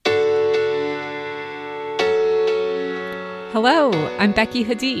Hello, I'm Becky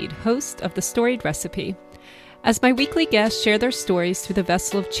Hadid, host of The Storied Recipe. As my weekly guests share their stories through the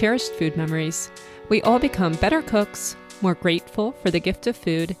vessel of cherished food memories, we all become better cooks, more grateful for the gift of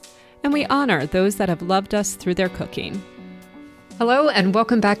food, and we honor those that have loved us through their cooking. Hello, and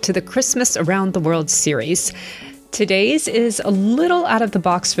welcome back to the Christmas Around the World series. Today's is a little out of the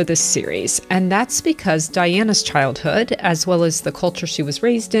box for this series, and that's because Diana's childhood, as well as the culture she was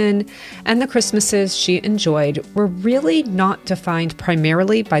raised in, and the Christmases she enjoyed, were really not defined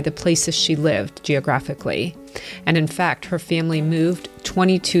primarily by the places she lived geographically. And in fact, her family moved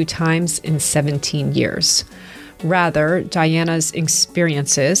 22 times in 17 years. Rather, Diana's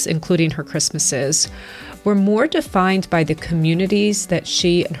experiences, including her Christmases, were more defined by the communities that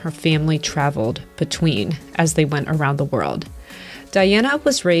she and her family traveled between as they went around the world. Diana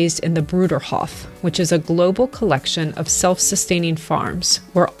was raised in the Bruderhof, which is a global collection of self-sustaining farms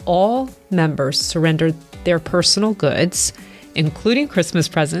where all members surrendered their personal goods, including Christmas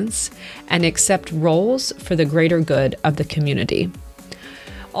presents, and accept roles for the greater good of the community.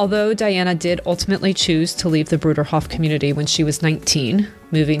 Although Diana did ultimately choose to leave the Bruderhof community when she was 19,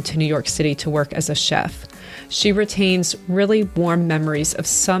 moving to New York City to work as a chef, she retains really warm memories of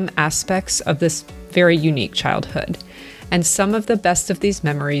some aspects of this very unique childhood. And some of the best of these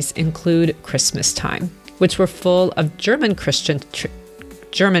memories include Christmas time, which were full of German Christmas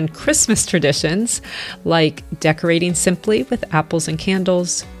traditions, like decorating simply with apples and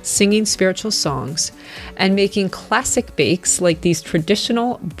candles, singing spiritual songs, and making classic bakes like these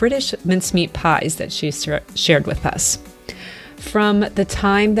traditional British mincemeat pies that she shared with us. From the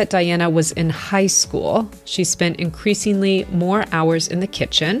time that Diana was in high school, she spent increasingly more hours in the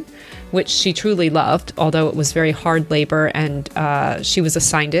kitchen, which she truly loved, although it was very hard labor and she was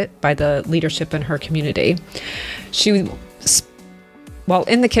assigned it by the leadership in her community. While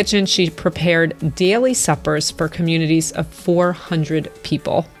in the kitchen, she prepared daily suppers for communities of 400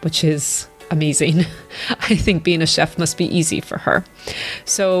 people, which is amazing. I think being a chef must be easy for her.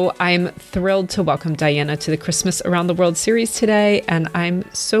 So I'm thrilled to welcome Diana to the Christmas Around the World series today, and I'm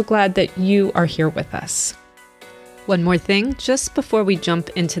so glad that you are here with us. One more thing, just before we jump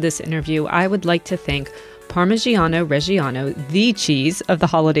into this interview, I would like to thank Parmigiano Reggiano, the cheese of the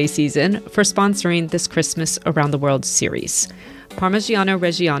holiday season, for sponsoring this Christmas Around the World series. Parmigiano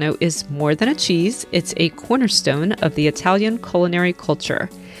Reggiano is more than a cheese, it's a cornerstone of the Italian culinary culture.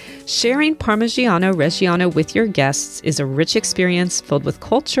 Sharing Parmigiano Reggiano with your guests is a rich experience filled with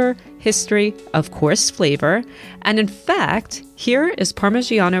culture, history, of course, flavor, and in fact, here is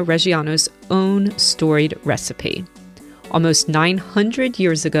Parmigiano Reggiano's own storied recipe. Almost 900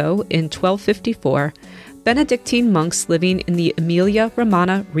 years ago, in 1254, Benedictine monks living in the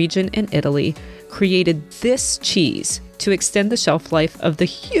Emilia-Romagna region in Italy created this cheese to extend the shelf life of the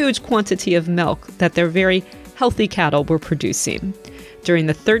huge quantity of milk that their very healthy cattle were producing. During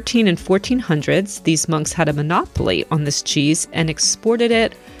the 13 and 1400s, these monks had a monopoly on this cheese and exported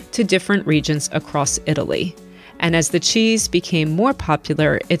it to different regions across Italy. And as the cheese became more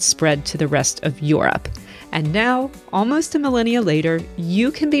popular, it spread to the rest of Europe. And now, almost a millennia later,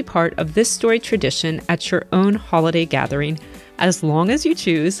 you can be part of this storied tradition at your own holiday gathering, as long as you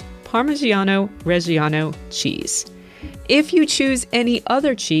choose Parmigiano Reggiano cheese. If you choose any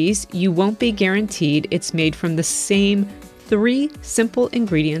other cheese, you won't be guaranteed it's made from the same 3 simple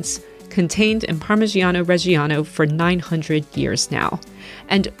ingredients contained in Parmigiano Reggiano for 900 years now.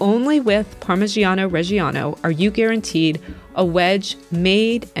 And only with Parmigiano Reggiano are you guaranteed a wedge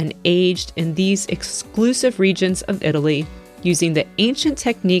made and aged in these exclusive regions of Italy using the ancient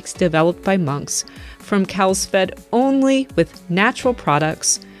techniques developed by monks from cows fed only with natural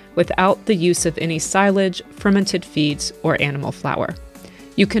products without the use of any silage, fermented feeds, or animal flour.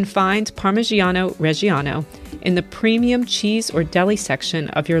 You can find Parmigiano Reggiano in the premium cheese or deli section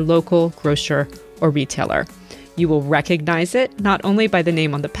of your local grocer or retailer. You will recognize it not only by the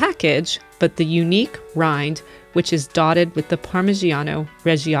name on the package, but the unique rind, which is dotted with the Parmigiano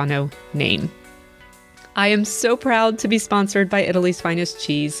Reggiano name. I am so proud to be sponsored by Italy's finest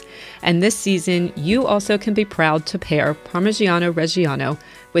cheese, and this season you also can be proud to pair Parmigiano Reggiano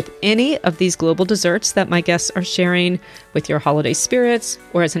with any of these global desserts that my guests are sharing with your holiday spirits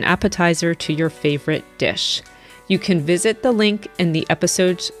or as an appetizer to your favorite dish. You can visit the link in the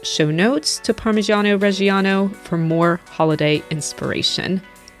episode's show notes to Parmigiano Reggiano for more holiday inspiration.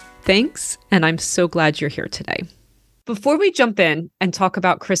 Thanks, and I'm so glad you're here today. Before we jump in and talk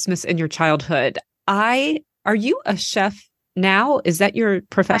about Christmas in your childhood, are you a chef now? Is that your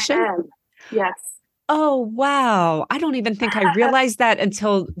profession? I am. Yes. Oh, wow. I don't even think I realized that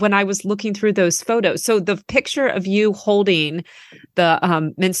until when I was looking through those photos. So the picture of you holding the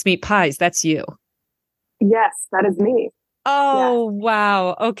mincemeat pies, that's you. Yes, that is me. Yes. Oh,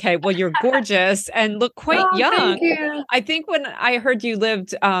 wow. Okay. Well, you're gorgeous and look quite Oh, young. thank you. I think when I heard you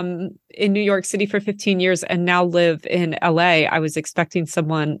lived in New York City for 15 years and now live in LA, I was expecting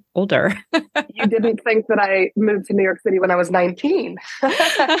someone older. You didn't think that I moved to New York City when I was 19.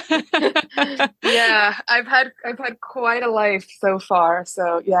 Yeah, I've had quite a life so far.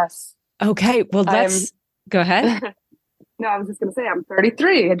 So yes, Okay. Well, I'm let's go ahead. no, I was just going to say I'm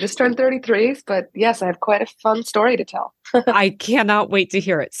 33. I just turned 33, but yes, I have quite a fun story to tell. I cannot wait to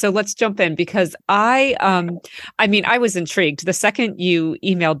hear it. So let's jump in because I mean, I was intrigued. The second you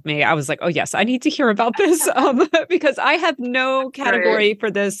emailed me, I was like, oh yes, I need to hear about this. Because I have no Great. category for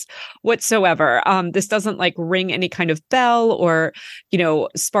this whatsoever. This doesn't like ring any kind of bell or,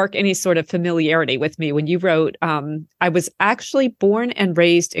 spark any sort of familiarity with me. When you wrote, I was actually born and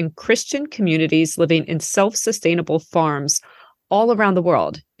raised in Christian communities living in self-sustainable farms all around the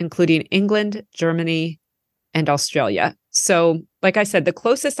world, including England, Germany, and Australia. So, like I said, the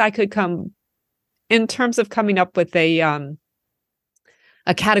closest I could come in terms of coming up with a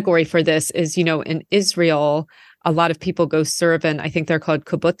category for this is, in Israel, a lot of people go serve in, I think they're called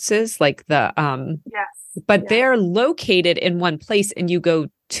kibbutzes, like Yes. but Yes. they're located in one place and you go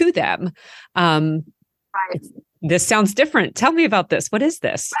to them. Um, Right. this sounds different. Tell me about this. What is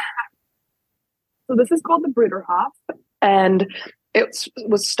this? So this is called the Bruderhof, and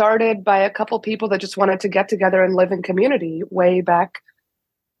was started by a couple people that just wanted to get together and live in community way back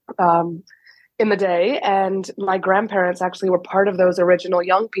um, in the day. And my grandparents actually were part of those original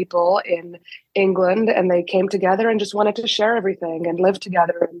young people in England, and they came together and just wanted to share everything and live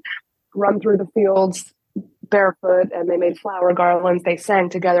together and run through the fields barefoot. And they made flower garlands. They sang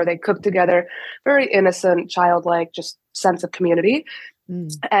together. They cooked together. Very innocent, childlike, just sense of community. Mm.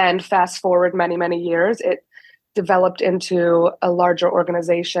 And fast forward many, many years, it developed into a larger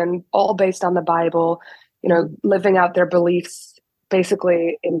organization, all based on the Bible, living out their beliefs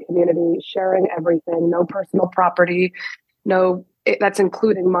basically in community, sharing everything, no personal property, that's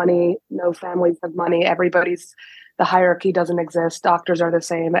including money, no families have money, the hierarchy doesn't exist. Doctors are the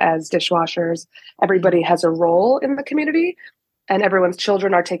same as dishwashers. Everybody has a role in the community and everyone's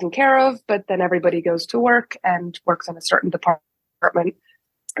children are taken care of, but then everybody goes to work and works in a certain department.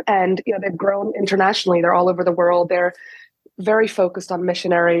 And they've grown internationally. They're all over the world. They're very focused on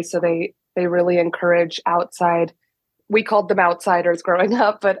missionaries, so they really encourage outside. We called them outsiders growing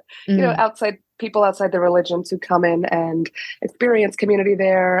up, but Mm. outside people outside the religion to come in and experience community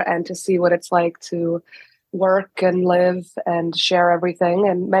there and to see what it's like to work and live and share everything.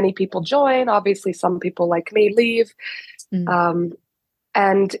 And many people join. Obviously, some people like me leave. Mm. Um,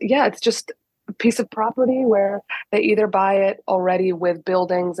 and yeah, it's just a piece of property where they either buy it already with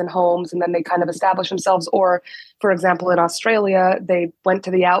buildings and homes and then they kind of establish themselves. Or, for example, in Australia, they went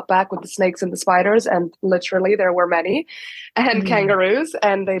to the outback with the snakes and the spiders, and literally there were many, and Mm. kangaroos,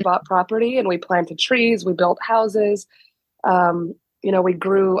 and they bought property and we planted trees, we built houses. We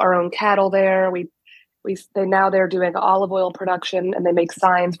grew our own cattle there. They're doing olive oil production and they make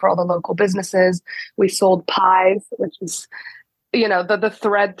signs for all the local businesses. We sold pies, which is the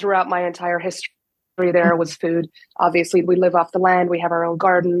thread throughout my entire history there was food. Obviously, we live off the land. We have our own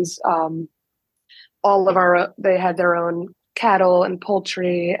gardens. They had their own cattle and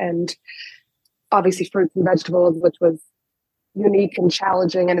poultry, and obviously fruits and vegetables, which was unique and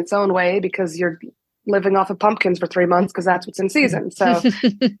challenging in its own way because you're living off of pumpkins for 3 months because that's what's in season. So,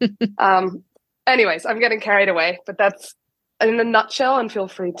 anyways, I'm getting carried away, but that's in a nutshell. And feel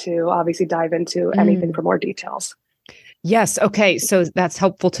free to obviously dive into anything for more details. Yes. Okay. So that's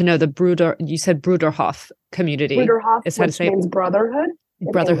helpful to know. You said Bruderhof community Bruderhof, is how to which say it. means brotherhood.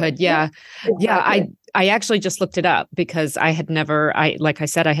 Brotherhood. Yeah. Yeah. Exactly. I actually just looked it up because like I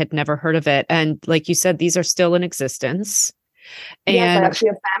said, I had never heard of it. And like you said, these are still in existence. Yes, I And actually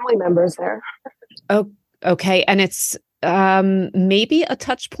have family members there. oh, okay. And it's maybe a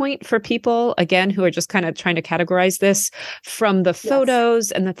touch point for people again who are just kind of trying to categorize this from the Yes.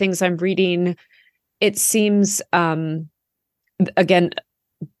 photos and the things I'm reading. It seems again,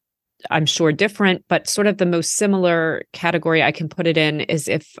 I'm sure different, but sort of the most similar category I can put it in is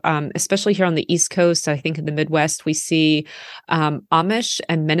if, especially here on the East Coast, I think in the Midwest, we see Amish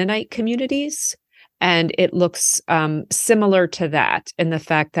and Mennonite communities. And it looks similar to that in the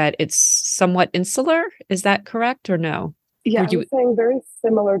fact that it's somewhat insular. Is that correct or no? Yeah, Were I was you? saying very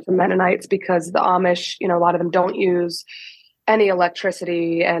similar to Mennonites because the Amish, a lot of them don't use any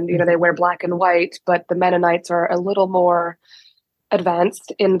electricity and, they wear black and white, but the Mennonites are a little more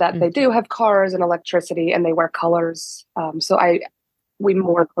advanced in that they do have cars and electricity and they wear colors. We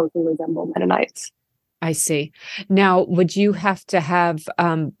more closely resemble Mennonites. I see. Now, would you have to have,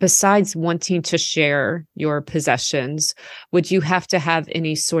 besides wanting to share your possessions, would you have to have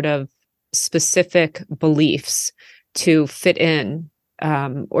any sort of specific beliefs to fit in,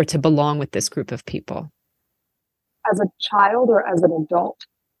 or to belong with this group of people? As a child or as an adult?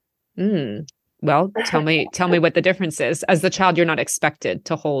 Mm. Well, tell me what the difference is. As the child, you're not expected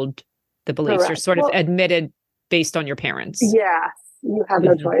to hold the beliefs. You're Correct. sort of Well, admitted based on your parents. yes, you have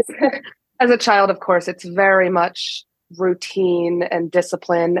no Hmm. choice. As a child, of course, it's very much routine and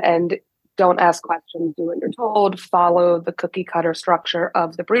discipline and don't ask questions, do what you're told, follow the cookie cutter structure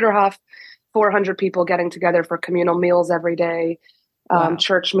of the Bruderhof, 400 people getting together for communal meals every day, Wow.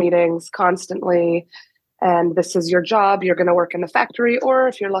 church meetings constantly. And this is your job. You're going to work in the factory, or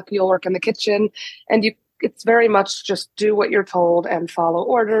if you're lucky, you'll work in the kitchen. And it's very much just do what you're told and follow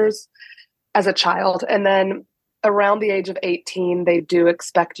orders as a child. And then around the age of 18, they do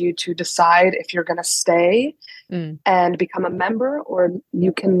expect you to decide if you're going to stay Mm. and become a member, or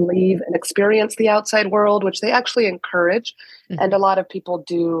you can leave and experience the outside world, which they actually encourage. And Mhm. a lot of people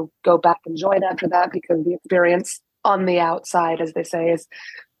do go back and join after that because the experience on the outside, as they say, is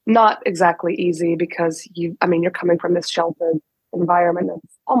not exactly easy because you're coming from this sheltered environment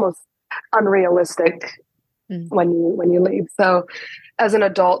that's almost unrealistic Mm. when you leave. So as an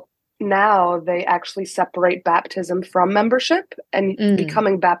adult now, they actually separate baptism from membership, and Mm.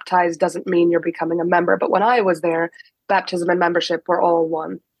 becoming baptized doesn't mean you're becoming a member. But when I was there, baptism and membership were all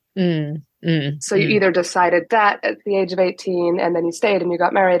one. Mm. Mm. So you Mm. either decided that at the age of 18 and then you stayed and you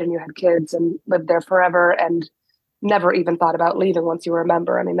got married and you had kids and lived there forever and never even thought about leaving once you were a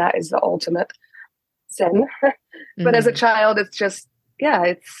member. I mean, that is the ultimate sin. But as a Mm. child, it's just, yeah,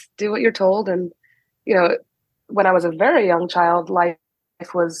 it's do what you're told. And, you know, when I was a very young child, life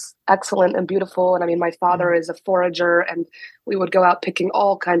was excellent and beautiful. And I mean, my father Mm. is a forager, and we would go out picking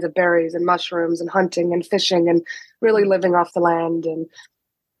all kinds of berries and mushrooms and hunting and fishing and really living off the land.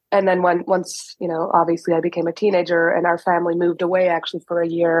 And then once, obviously I became a teenager and our family moved away actually for a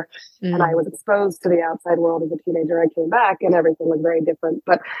year, and I Mm. was exposed to the outside world as a teenager. I came back and everything was very different.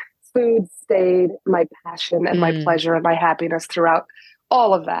 But food stayed my passion and my Mm. pleasure and my happiness throughout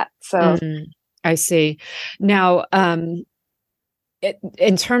all of that. So Mm. I see. Now,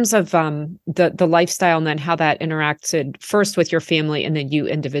 in terms of the lifestyle and then how that interacted first with your family and then you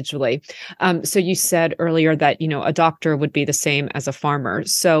individually. So you said earlier that a doctor would be the same as a farmer.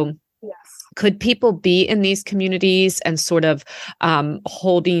 So yes. could people be in these communities and sort of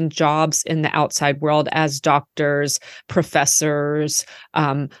holding jobs in the outside world as doctors, professors,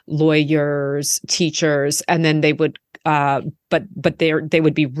 lawyers, teachers, and then they would, but they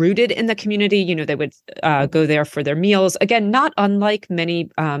would be rooted in the community. They would go there for their meals. Again, not unlike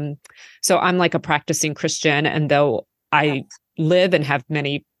many. So I'm like a practicing Christian, and though I Yes. live and have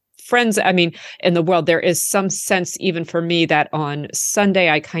many friends, I mean, in the world, there is some sense, even for me, that on Sunday,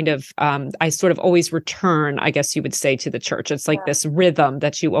 I sort of always return, I guess you would say, to the church. It's like Yeah. this rhythm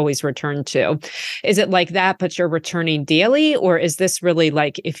that you always return to. Is it like that, but you're returning daily? Or is this really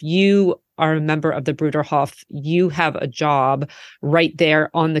like if you are a member of the Bruderhof, you have a job right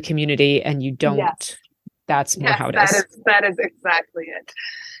there on the community and you don't? Yes. That's more Yes, how it that is. is that is exactly it.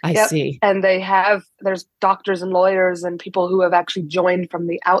 I Yep. see. And there's doctors and lawyers and people who have actually joined from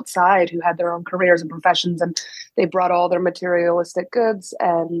the outside who had their own careers and professions, and they brought all their materialistic goods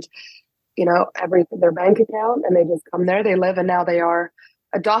and, everything, their bank account, and they just come there, they live, and now they are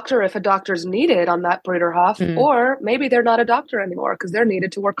a doctor if a doctor's needed on that Bruderhof, Mm, or maybe they're not a doctor anymore because they're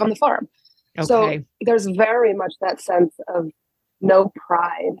needed to work on the farm. So okay. there's very much that sense of no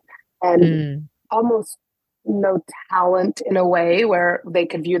pride and Mm, almost no talent in a way where they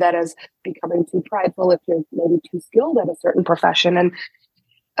could view that as becoming too prideful if you're maybe too skilled at a certain profession. And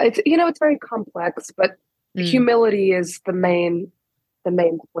it's very complex, but mm, humility is the main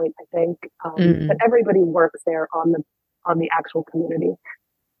point, I think. But mm. everybody works there on the actual community.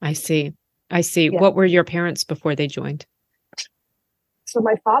 I see. I see. Yeah. What were your parents before they joined? So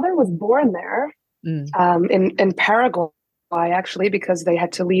my father was born there, Mm. in Paraguay, actually, because they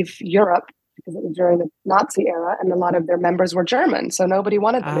had to leave Europe because it was during the Nazi era, and a lot of their members were German, so nobody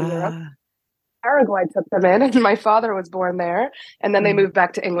wanted them in Europe. Ah. Paraguay took them in, and my father was born there, and then they Mm. moved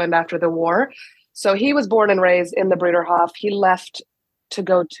back to England after the war. So he was born and raised in the Bruderhof. He left to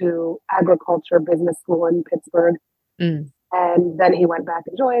go to agriculture business school in Pittsburgh, Mm. and then he went back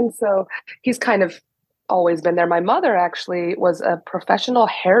and joined. So he's kind of always been there. My mother actually was a professional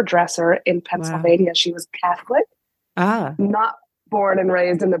hairdresser in Wow. Pennsylvania. She was Catholic, Ah. not born and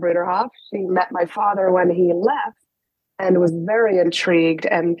raised in the Bruderhof. She met my father when he left and was very intrigued.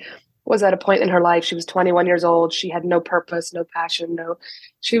 And was at a point in her life. She was 21 years old. She had no purpose, no passion,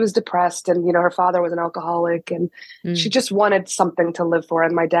 she was depressed. And, her father was an alcoholic and she Mm. just wanted something to live for.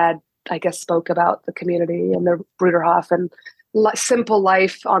 And my dad, I guess, spoke about the community and the Bruderhof and simple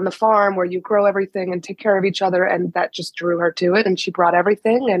life on the farm where you grow everything and take care of each other. And that just drew her to it. And she brought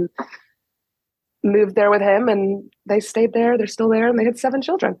everything and moved there with him, and they stayed there. They're still there, and they had 7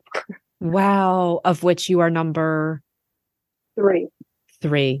 children. Wow. Of which you are number 3.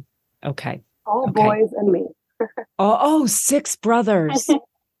 3. Okay. All Okay. boys and me. Oh, 6 brothers.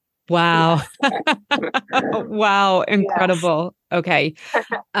 Wow. Wow. Incredible. Yes. Okay.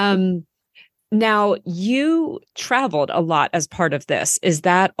 Now you traveled a lot as part of this. Is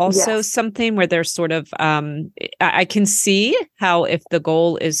that also something where there's sort of, I can see how if the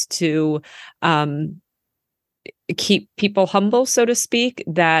goal is to, keep people humble, so to speak,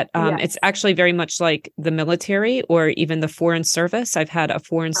 that it's actually very much like the military or even the foreign service. I've had a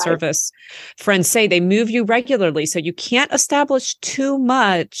foreign service friend say they move you regularly, so you can't establish too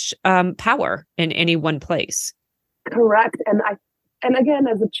much power in any one place. Correct. And again,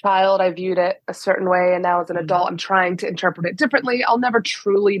 as a child, I viewed it a certain way. And now as an adult, I'm trying to interpret it differently. I'll never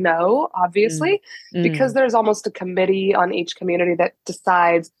truly know, obviously, because there's almost a committee on each community that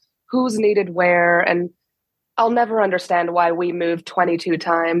decides who's needed where. And I'll never understand why we moved 22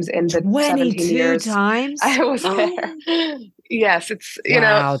 times in the 17 years. 22 times? I was there. Yes, it's,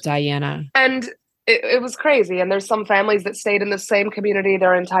 wow, Diana. And it was crazy. And there's some families that stayed in the same community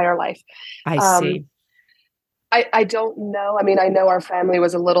their entire life. I see. I don't know. I mean, I know our family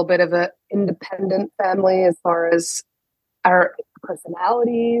was a little bit of an independent family as far as our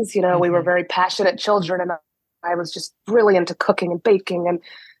personalities. We were very passionate children, and I was just really into cooking and baking and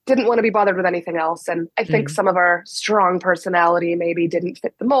didn't want to be bothered with anything else. And I think some of our strong personality maybe didn't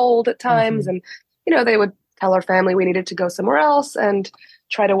fit the mold at times. And, they would tell our family we needed to go somewhere else and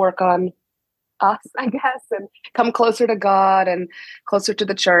try to work on us, I guess, and come closer to God and closer to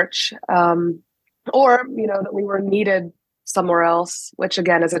the church. Or, that we were needed somewhere else, which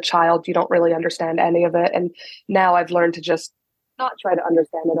again, as a child, you don't really understand any of it. And now I've learned to just not try to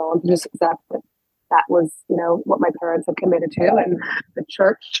understand it all and to just accept that that was, what my parents had committed to. And the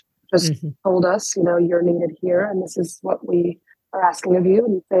church just told us, you're needed here and this is what we are asking of you.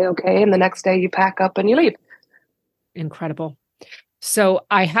 And you say, okay. And the next day you pack up and you leave. Incredible. So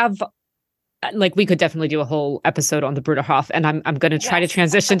I have, we could definitely do a whole episode on the Bruderhof, and I'm going to try to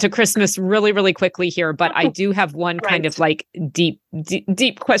transition to Christmas really, really quickly here. But I do have one kind of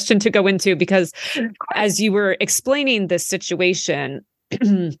deep question to go into, because as you were explaining this situation,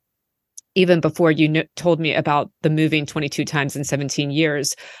 even before you told me about the moving 22 times in 17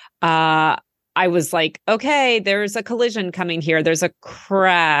 years, I was like, okay, there's a collision coming here. There's a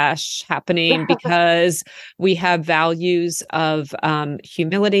crash happening because we have values of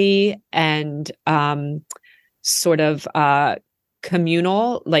humility and sort of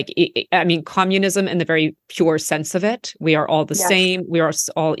communal, communism in the very pure sense of it. We are all the same. We are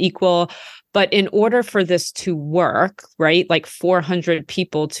all equal. But in order for this to work, right, 400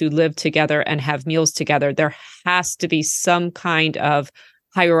 people to live together and have meals together, there has to be some kind of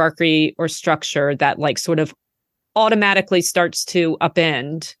hierarchy or structure that sort of automatically starts to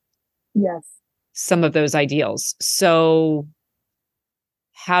upend some of those ideals. So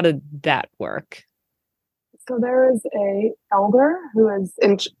how did that work? So there is a elder who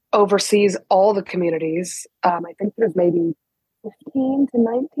oversees all the communities. I think there's maybe 15 to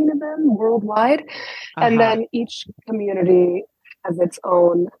 19 of them worldwide. And then each community has its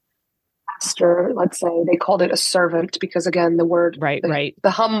own pastor, let's say. They called it a servant because, again, the word,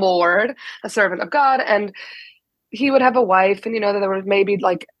 the humble word, a servant of God. And he would have a wife, and, there was maybe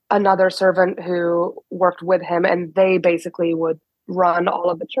another servant who worked with him, and they basically would run all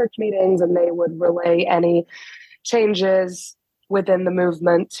of the church meetings, and they would relay any changes within the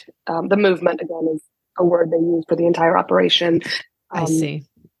movement. The movement, again, is a word they use for the entire operation. I see.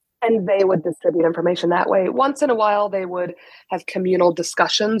 And they would distribute information that way. Once in a while, they would have communal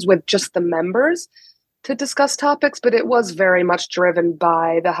discussions with just the members to discuss topics, but it was very much driven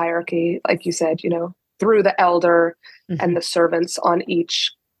by the hierarchy, like you said, through the elder and the servants on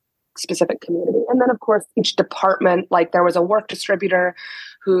each specific community. And then, of course, each department, there was a work distributor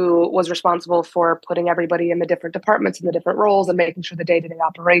who was responsible for putting everybody in the different departments and the different roles and making sure the day-to-day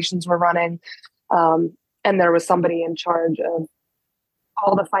operations were running. And there was somebody in charge of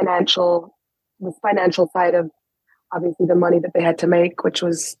all the financial side of, obviously, the money that they had to make, which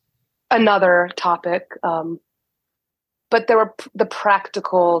was another topic. But there were the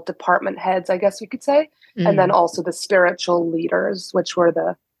practical department heads, I guess you could say, and then also the spiritual leaders, which were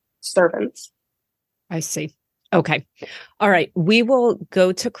the servants. I see. Okay. All right. We will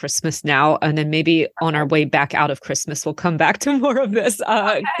go to Christmas now, and then maybe on our way back out of Christmas, we'll come back to more of this.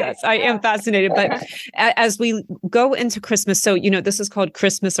 Yes, I am fascinated. But as we go into Christmas, so, this is called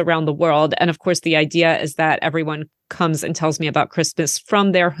Christmas around the world. And of course, the idea is that everyone comes and tells me about Christmas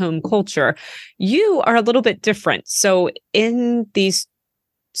from their home culture. You are a little bit different. So in these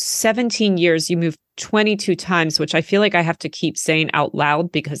 17 years, you moved 22 times, which I feel like I have to keep saying out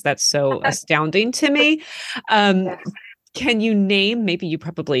loud because that's so astounding to me. Yes. Can you name, maybe you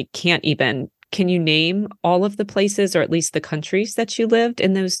probably can't even, can you name all of the places or at least the countries that you lived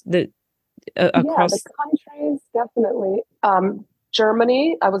in those, across? Yeah, the countries, definitely.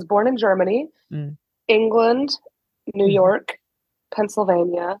 Germany, I was born in Germany, Mm. England, New York,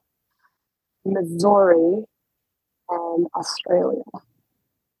 Pennsylvania, Missouri, and Australia,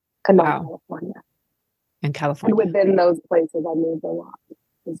 and now California. And And California. within those places, I moved a lot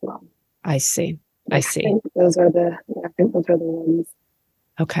as well. I see. I think those are the ones.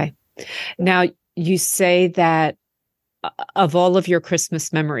 Okay. Now, you say that of all of your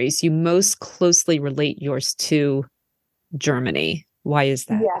Christmas memories, you most closely relate yours to Germany. Why is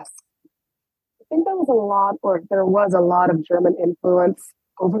that? Yes. I think there was a lot of German influence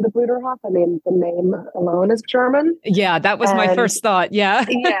over the Bruderhof. I mean, the name alone is German. Yeah, that was my first thought. Yeah.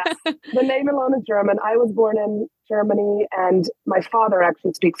 Yes, the name alone is German. I was born in Germany, and my father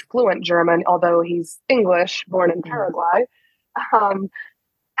actually speaks fluent German, although he's English, born in Paraguay.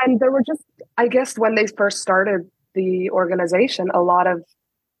 And there were just, I guess, when they first started the organization, a lot of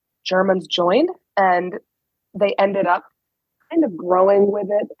Germans joined, and they ended up kind of growing with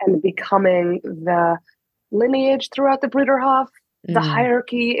it and becoming the lineage throughout the Bruderhof, the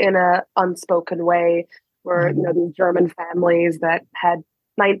hierarchy in a unspoken way, where these German families that had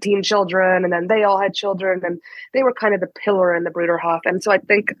 19 children, and then they all had children, and they were kind of the pillar in the Bruderhof. And so I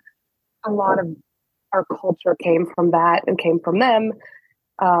think a lot of our culture came from that and came from them.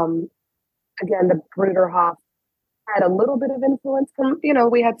 Again, the Bruderhof had a little bit of influence from,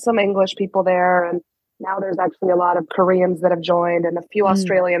 we had some English people there, and now there's actually a lot of Koreans that have joined and a few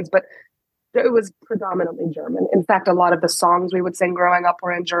Australians, but it was predominantly German. In fact, a lot of the songs we would sing growing up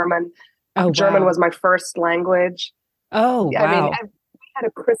were in German. German was my first language. Oh, wow. I mean, we had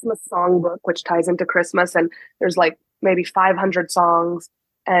a Christmas songbook, which ties into Christmas, and there's like maybe 500 songs,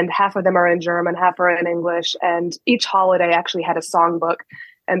 and half of them are in German, half are in English, and each holiday actually had a songbook.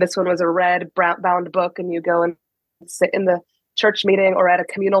 And this one was a red bound book, and you go and sit in the church meeting or at a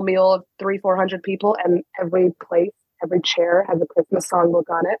communal meal of 300-400 people, and every place, every chair has a Christmas songbook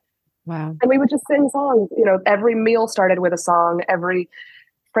on it. Wow. And we would just sing songs. Every meal started with a song, every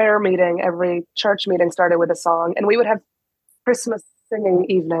prayer meeting, every church meeting started with a song, and we would have Christmas singing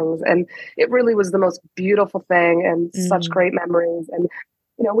evenings, and it really was the most beautiful thing and such great memories. And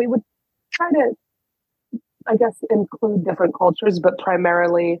we would try to, I guess, include different cultures, but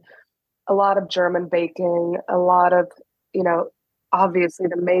primarily a lot of German baking, a lot of, obviously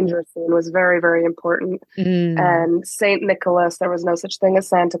the manger scene was very, very important. And Saint Nicholas, there was no such thing as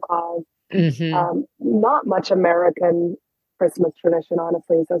Santa Claus. Not much American Christmas tradition,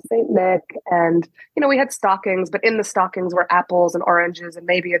 honestly. So Saint Nick, and, we had stockings, but in the stockings were apples and oranges and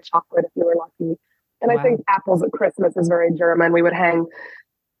maybe a chocolate if you were lucky. And I think apples at Christmas is very German. We would hang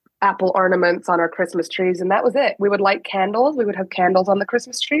apple ornaments on our Christmas trees, and that was it. We would light candles. We would have candles on the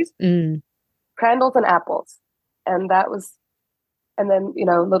Christmas trees, candles and apples. And that was, and then,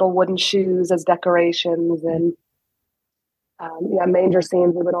 little wooden shoes as decorations, and manger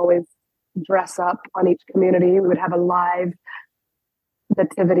scenes. We would always dress up on each community. We would have a live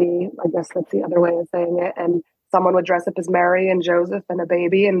nativity. I guess that's the other way of saying it. And someone would dress up as Mary and Joseph and a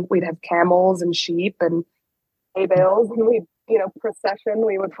baby, and we'd have camels and sheep and hay bales, and we'd, procession.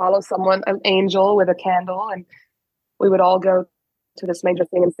 We would follow someone, an angel with a candle, and we would all go to this manger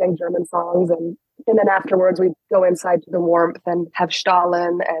scene and sing German songs. And then afterwards, we'd go inside to the warmth and have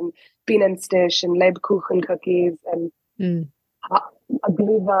Stahlen and Bienenstich and Lebkuchen cookies and a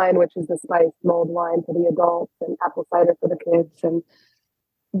Glühwein, which is the spiced mulled wine for the adults, and apple cider for the kids. And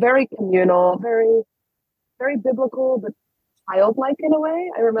very communal, very, very biblical, but childlike in a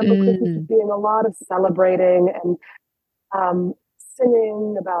way. I remember Christmas being a lot of celebrating and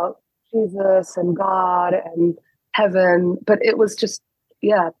singing about Jesus and God and heaven, but it was just,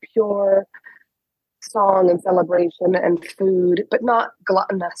 pure song and celebration and food, but not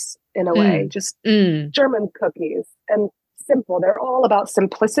gluttonous in a way, just German cookies and simple. They're all about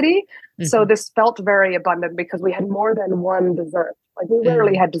simplicity. So this felt very abundant because we had more than one dessert. Like we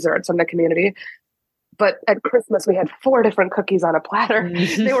rarely had desserts in the community, but at Christmas we had 4 different cookies on a platter.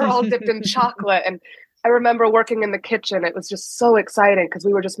 They were all dipped in chocolate. And I remember working in the kitchen. It was just so exciting because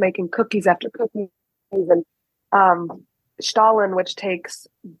we were just making cookies after cookies, and Stahlen, which takes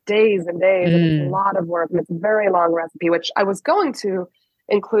days and days, and it's a lot of work, and it's a very long recipe, which I was going to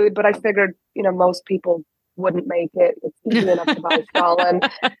include, but I figured, most people wouldn't make it. It's easy enough to buy Stahlen.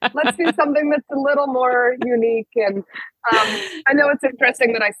 Let's do something that's a little more unique. And I know it's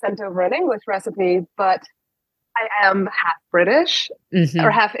interesting that I sent over an English recipe, but I am half British or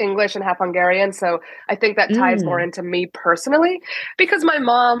half English and half Hungarian. So I think that ties more into me personally, because my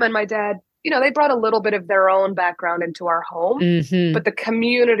mom and my dad, they brought a little bit of their own background into our home, but the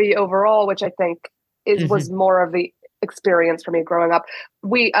community overall, which I think was more of the experience for me growing up.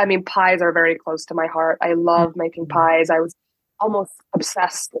 Pies are very close to my heart. I love making pies. I was almost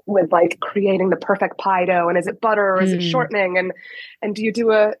obsessed with like creating the perfect pie dough. And is it butter or is it shortening? And do you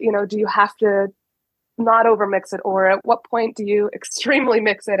do do you have to not overmix it, or at what point do you extremely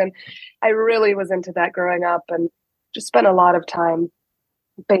mix it? And I really was into that growing up, and just spent a lot of time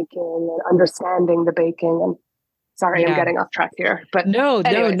baking and understanding the baking. And sorry, I'm getting off track here, but no,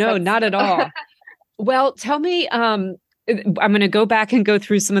 not at all. Well, tell me, I'm going to go back and go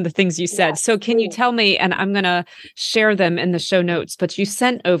through some of the things you said. So can you tell me, and I'm going to share them in the show notes, but you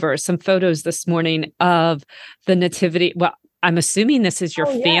sent over some photos this morning of the nativity. Well, I'm assuming this is your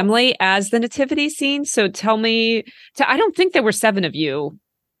family as the nativity scene. So tell me, I don't think there were 7 of you.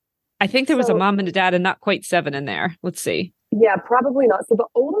 I think there was a mom and a dad and not quite 7 in there. Let's see. Yeah, probably not. So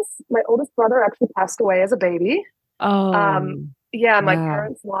my oldest brother actually passed away as a baby. Oh, my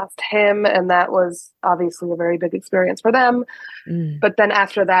parents lost him, and that was obviously a very big experience for them. But then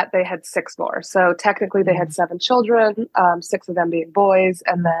after that, they had 6 more. So technically they had 7 children, 6 of them being boys,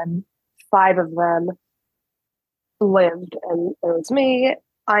 and then 5 of them lived, and there was me.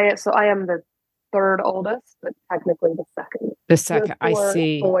 I am the 3rd oldest, but technically the second. The second, I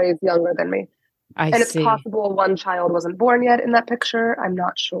see. Boys younger than me. It's possible one child wasn't born yet in that picture. I'm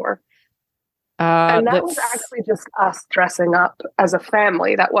not sure. And that was actually just us dressing up as a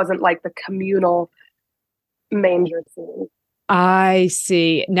family. That wasn't like the communal manger scene. I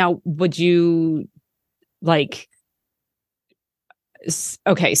see. Now, would you like...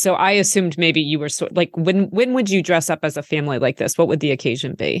 Okay, so I assumed maybe you were like, when would you dress up as a family like this? What would the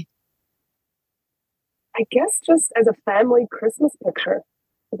occasion be? I guess just as a family Christmas picture.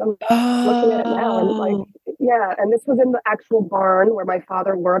 I'm looking at it now, and and this was in the actual barn where my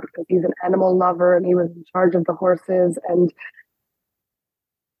father worked, because he's an animal lover and he was in charge of the horses. And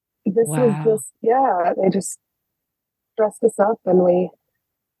this was just, they just dressed us up, and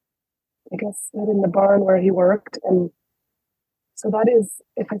I guess, stood in the barn where he worked. And so that is,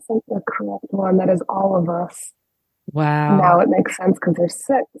 if I sent the correct one, that is all of us. Wow. Now it makes sense because there's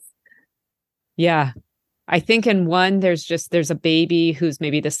 6. Yeah. I think in one, there's a baby who's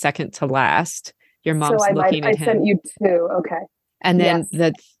maybe the second to last. Your mom's looking at him. I sent you 2. Okay. And then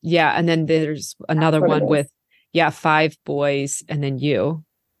and then there's another one with 5 boys, and then you.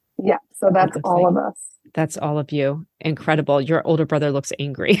 Yeah. So that's all of us. That's all of you. Incredible. Your older brother looks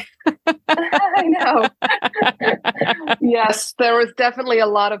angry. I know. Yes, there was definitely a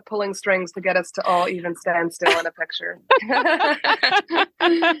lot of pulling strings to get us to all even stand still in a picture.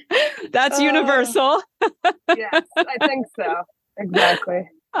 That's universal. Yes, I think so. Exactly.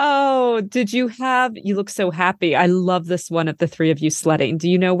 Oh, you look so happy. I love this one of the 3 of you sledding. Do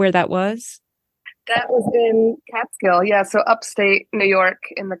you know where that was? That was in Catskill. Yeah, so upstate New York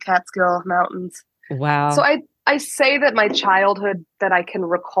in the Catskill Mountains. Wow. So I say that my childhood that I can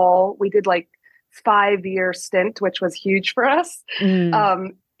recall, we did like 5-year stint, which was huge for us, in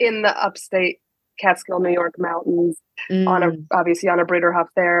the upstate Catskill, New York mountains, obviously on a Bruderhof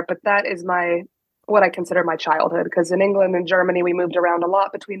there. But that is what I consider my childhood, because in England and Germany, we moved around a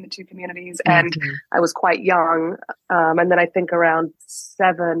lot between the 2 communities, and I was quite young. And then I think around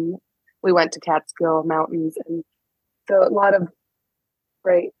 7, we went to Catskill Mountains, and so a lot of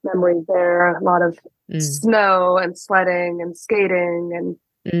great memories there, a lot of snow and sledding and skating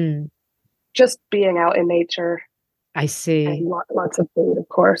and just being out in nature. I see. And lots of food, of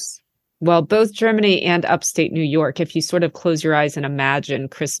course. Well, both Germany and upstate New York, if you sort of close your eyes and imagine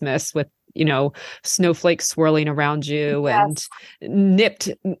Christmas with, snowflakes swirling around you and nipped,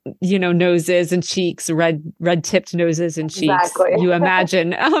 noses and cheeks, red tipped noses and cheeks. Exactly. You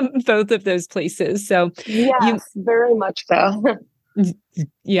imagine both of those places. So yes, very much so.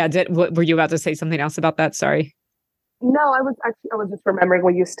 Yeah. Were you about to say something else about that? Sorry. No, I was just remembering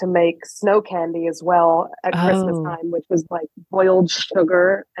we used to make snow candy as well at Christmas time, which was like boiled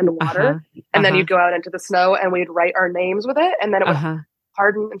sugar and water. And then you'd go out into the snow and we'd write our names with it. And then it would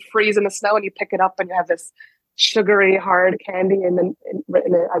harden and freeze in the snow, and you pick it up and you have this sugary, hard candy and then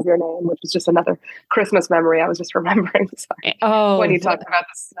written it as your name, which is just another Christmas memory I was just remembering. Sorry. When you talked about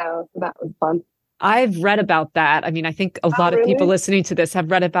the snow. So that was fun. I've read about that. I mean, I think a Oh, lot of people really? listening to this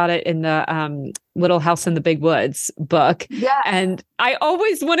have read about it in the Little House in the Big Woods book. Yeah, And I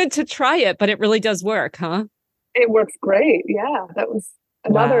always wanted to try it, but it really does work, huh? it works great. Yeah, that was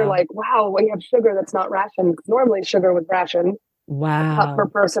another Wow. like, wow, when you have sugar that's not rationed, 'cause normally sugar was rationed a cup per Wow.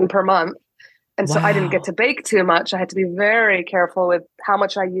 person per month. And so I didn't get Wow. to bake too much. I had to be very careful with how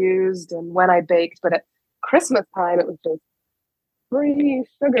much I used and when I baked. But at Christmas time, it was just free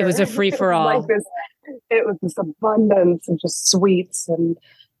It was sugar. a free It for was like all. this, it was this abundance of just sweets and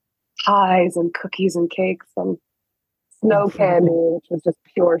pies and cookies and cakes and snow candy, Incredible. which was just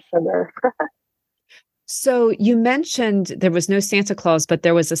pure sugar. So you mentioned there was no Santa Claus, but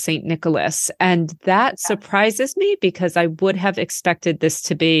there was a Saint Nicholas, and that surprises me because I would have expected this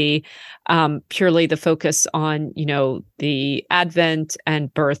to be purely the focus on, the advent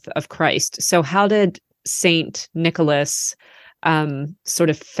and birth of Christ. So how did Saint Nicholas sort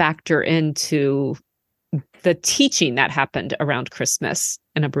of factor into the teaching that happened around Christmas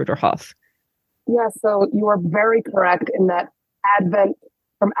in a Bruderhof? Yeah, so you are very correct in that Advent,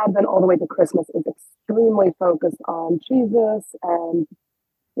 from Advent all the way to Christmas, is extremely focused on Jesus, and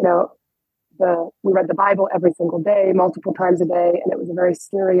you know, we read the Bible every single day, multiple times a day, and it was a very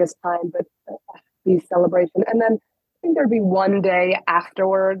serious time, but the celebration. And then I think there'd be one day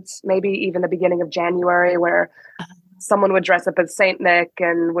afterwards, maybe even the beginning of January, where someone would dress up as Saint Nick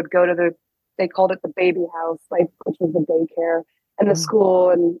and would go to they called it the baby house, like, which was the daycare and the Mm. school,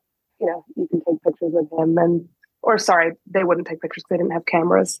 and you can take pictures of him, or sorry, they wouldn't take pictures, they didn't have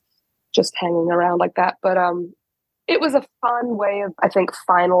cameras just hanging around like that. But it was a fun way of, I think,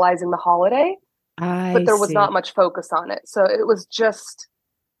 finalizing the holiday, but I there was not see. much focus on it. So it was just,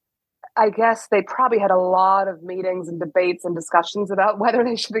 I guess they probably had a lot of meetings and debates and discussions about whether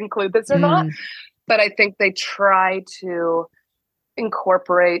they should include this or not. Mm, But I think they try to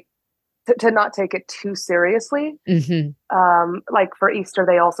incorporate, to not take it too seriously. hmm Like for Easter,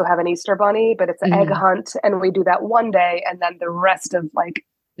 they also have an Easter bunny, but it's an egg hmm hunt, and we do that one day, and then the rest of like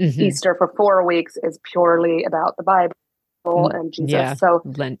hmm Easter for 4 weeks is purely about the Bible and Jesus. Yeah. So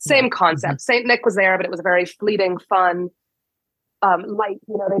Lent. Yeah. same hmm concept. Saint Nick was there, but it was a very fleeting, fun, light.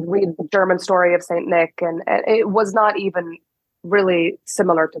 They'd read the German story of Saint Nick, and it was not even really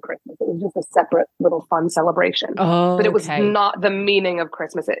similar to Christmas. It was just a separate little fun celebration. But Oh, it was okay. not the meaning of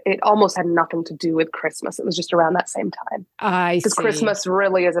Christmas. It almost had nothing to do with Christmas. It was just around that same time. I Because see. Christmas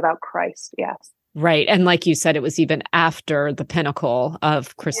really is about Christ. Yes. Right. And like you said, it was even after the pinnacle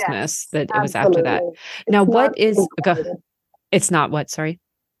of Christmas Yes, that it was after that. absolutely. Now, It's not go, included. it's not what? Sorry.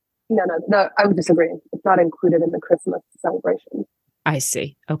 No, no, no. I would disagree. It's not included in the Christmas celebration. I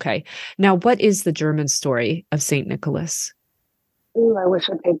see. Okay. Now, what is the German story of Saint Nicholas? Ooh, I wish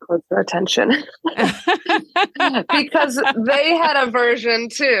I paid closer attention because they had a version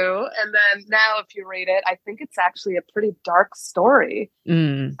too. And then now, if you read it, I think it's actually a pretty dark story.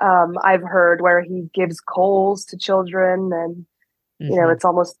 Mm, I've heard where he gives coals to children, and hmm it's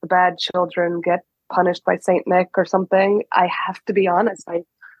almost the bad children get punished by Saint Nick or something. I have to be honest, I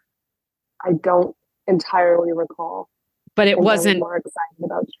don't entirely recall. But I it think I was wasn't more excited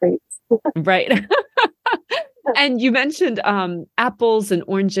about treats. right. And you mentioned apples and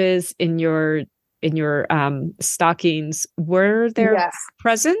oranges in your stockings. Were there Yes,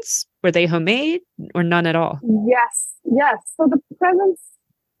 presents? Were they homemade or none at all? yes, yes. So the presents,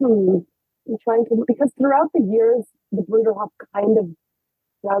 I'm trying to, because throughout the years, the Bruderhof kind of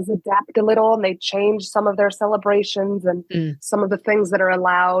does adapt a little, and they change some of their celebrations and Mm, some of the things that are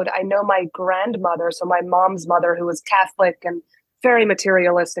allowed. I know my grandmother, so my mom's mother, who was Catholic and very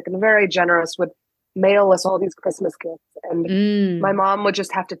materialistic and very generous, would mail us all these Christmas gifts. And my mm. mom would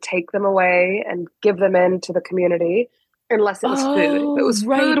just have to take them away and give them into the community unless it was food. If it Oh, was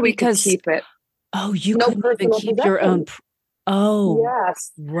right. food, we could Because keep it. you No couldn't even personal keep your own. possessions. Oh,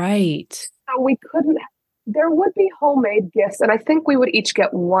 Yes. right. So we couldn't, there would be homemade gifts, and I think we would each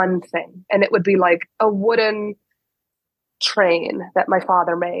get one thing, and it would be like a wooden train that my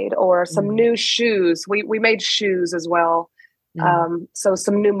father made, or some Mm, new shoes. We made shoes as well. mm. So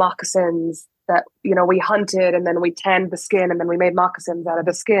some new moccasins that, we hunted, and then we tanned the skin, and then we made moccasins out of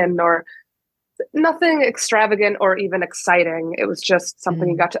the skin, or nothing extravagant or even exciting. It was just something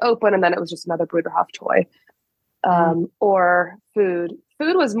you Mm, got to open, and then it was just another Bruderhof toy. mm. Or food.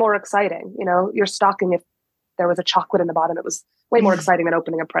 Food was more exciting. Your stocking, if there was a chocolate in the bottom, it was way more exciting than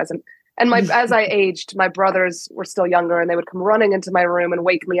opening a present. And as I aged, my brothers were still younger, and they would come running into my room and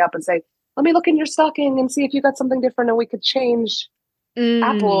wake me up and say, "Let me look in your stocking and see if you got something different, and we could change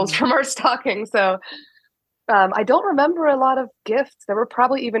apples Mm, from our stocking." So I don't remember a lot of gifts. There were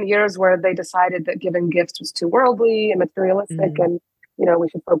probably even years where they decided that giving gifts was too worldly and materialistic, mm. and we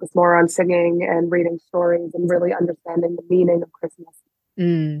should focus more on singing and reading stories and really understanding the meaning of Christmas.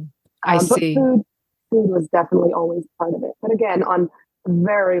 Mm, I But see. food was definitely always part of it. But again, on a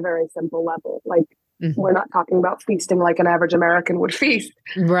very, very simple level, like Mhm. we're not talking about feasting like an average American would feast.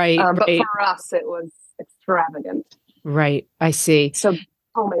 Right, But right, for us, it was extravagant. right. I see. So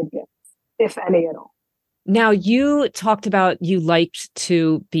homemade gifts, if any at all. Now, you talked about you liked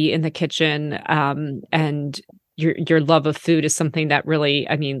to be in the kitchen, and your love of food is something that really,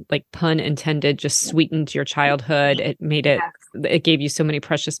 I mean, like pun intended, just sweetened your childhood. Yes. It gave you so many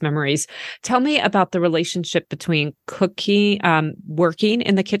precious memories. Tell me about the relationship between cooking, working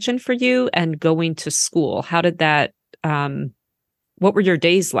in the kitchen for you and going to school. How did that, what were your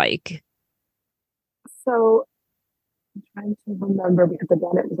days like? So I'm trying to remember because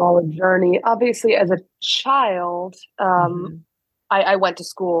again, it was all a journey. Obviously, as a child, Mhm. I went to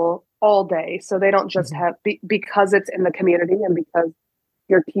school all day. So they don't just Mhm. have, because it's in the community and because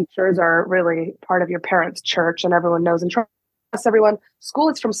your teachers are really part of your parents' church and everyone knows and trusts everyone. School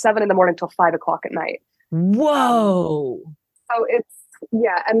is from 7 in the morning till 5 o'clock at night. Um, Whoa. so it's,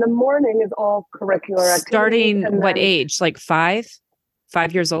 yeah. And the morning is all curricular activities. Starting And what then, age? Like 5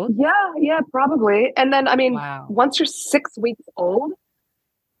 years old? yeah, probably. And then, I mean, Wow. once you're 6 weeks old,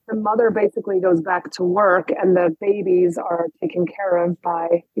 the mother basically goes back to work and the babies are taken care of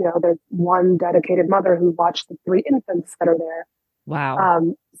by, there's one dedicated mother who watched the three infants that are there.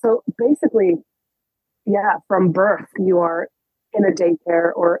 Wow. So basically, yeah, from birth, you are in a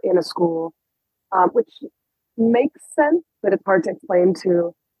daycare or in a school, which makes sense, but it's hard to explain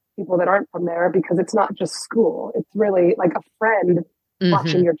to people that aren't from there because it's not just school. It's really like a friend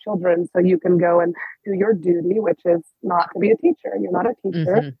watching Hmm. your children so you can go and do your duty, which is not to be a teacher. You're not a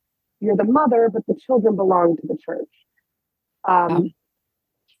teacher. Hmm. You're the mother, but the children belong to the church. Wow. Um,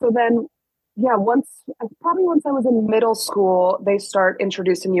 so then, yeah, once I was in middle school, they start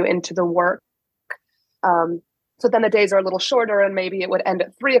introducing you into the work. Um, so then the days are a little shorter, and maybe it would end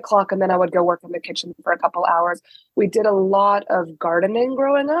at 3 o'clock, and then I would go work in the kitchen for a couple hours. We did a lot of gardening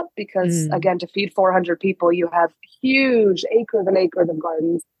growing up because, Mm. again, to feed 400 people, you have huge acres and acres of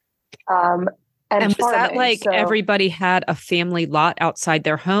gardens, and And was that farming. like So everybody had a family lot outside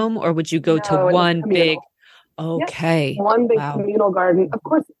their home, or would you go to no, it was one big? communal. Yep, Okay. one big Wow. communal garden. Of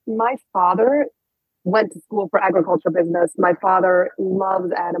course, my father went to school for agriculture business. My father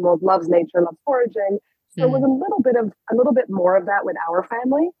loves animals, loves nature, loves foraging. So it was Mm. a little bit more of that with our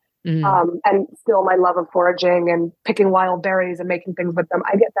family. Mm. And still my love of foraging and picking wild berries and making things with them.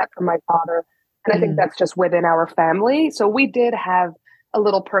 I get that from my father. And I think Mm. that's just within our family. So we did have a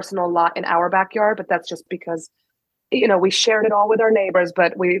little personal lot in our backyard, but that's just because we shared it all with our neighbors,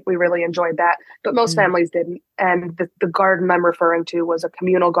 but we really enjoyed that. But most Mm. families didn't. And the garden I'm referring to was a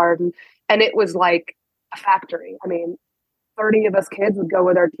communal garden, and it was like a factory. I mean, 30 of us kids would go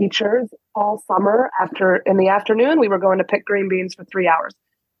with our teachers all summer. After in the afternoon, we were going to pick green beans for 3 hours.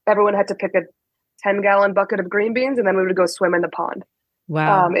 Everyone had to pick a 10-gallon bucket of green beans, and then we would go swim in the pond.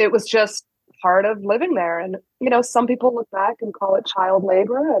 Wow. It was just part of living there. And some people look back and call it child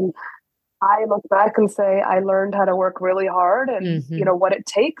labor, and I look back and say I learned how to work really hard and Hmm. what it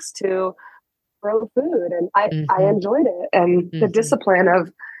takes to grow food, and I Hmm. enjoyed it. And the Hmm. discipline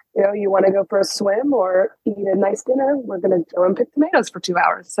of you want to go for a swim or eat a nice dinner, we're going to go and pick tomatoes for 2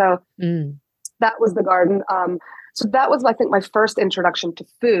 hours. So Mm. that was the garden. So that was, I think, my first introduction to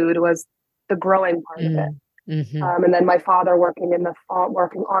food was the growing part of it. Mm. Hmm. And then my father working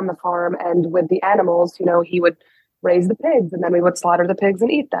on the farm and with the animals. He would raise the pigs, and then we would slaughter the pigs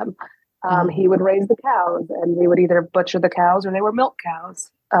and eat them. Mm. He would raise the cows, and we would either butcher the cows or they were milk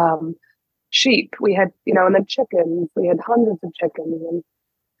cows. Sheep, we had, and then chickens. We had hundreds of chickens, and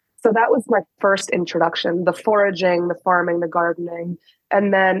so that was my first introduction: the foraging, the farming, the gardening,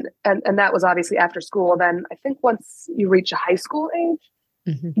 and then and that was obviously after school. Then I think once you reach a high school age,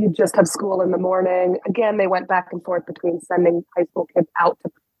 Hmm. you just have school in the morning. Again, they went back and forth between sending high school kids out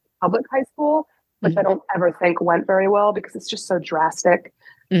to public high school, which I Mm. don't ever think went very well because it's just so drastic.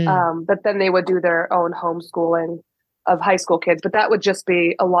 Mm. But then they would do their own homeschooling of high school kids, but that would just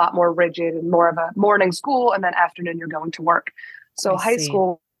be a lot more rigid and more of a morning school, and then afternoon you're going to work. I So high see.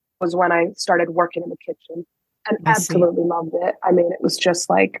 school was when I started working in the kitchen and I see. absolutely loved it. I mean, it was just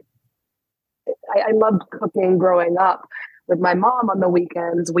like I loved cooking growing up with my mom on the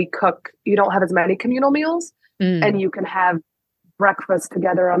weekends. We cook, you don't have as many communal meals, and Mm. you can have breakfast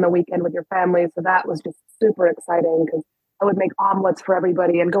together on the weekend with your family. So that was just super exciting because I would make omelets for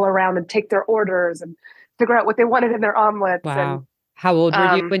everybody and go around and take their orders and figure out what they wanted in their omelets. And Wow. How old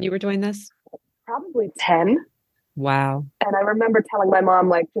were you um, when you were doing this? probably 10. Wow. And I remember telling my mom,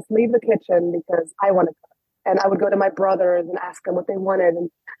 like, just leave the kitchen because I want to cook. And I would go to my brothers and ask them what they wanted. And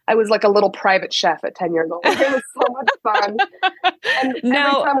I was like a little private chef at 10 years old. It was so much fun. And every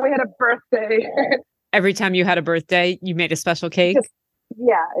Now, time we had a birthday, every time you had a birthday, you made a special cake? just,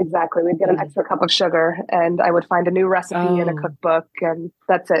 yeah, exactly. We'd get an extra cup of sugar and I would find a new recipe in a Oh, cookbook. And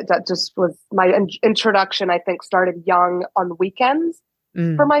that's it. That just was my introduction, I think, started young on the weekends for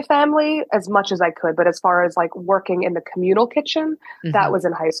mm, my family as much as I could. But as far as like working in the communal kitchen, that mhm. was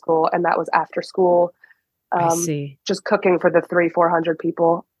in high school and that was after school. I see. Just cooking for the 400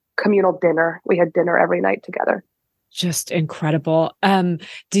 people, communal dinner. We had dinner every night together. Just incredible.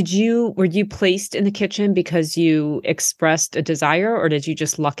 Were you placed in the kitchen because you expressed a desire, or did you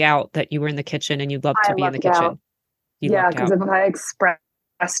just luck out that you were in the kitchen and you loved I to be in the lucked out. kitchen? You Yeah, lucked because out. if I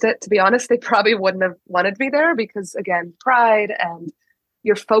expressed it, to be honest, they probably wouldn't have wanted me there because, again, pride and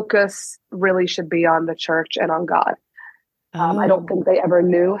your focus really should be on the church and on God. I don't Oh, think they ever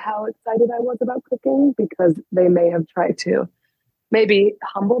knew how excited I was about cooking because they may have tried to maybe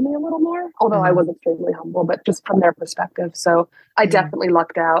humble me a little more, although I mm, was extremely humble, but just from their perspective. So I mm. definitely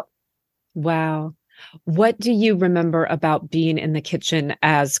lucked out. Wow. What do you remember about being in the kitchen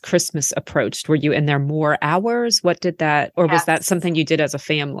as Christmas approached? Were you in there more hours? What did that, or was that Yes. something you did as a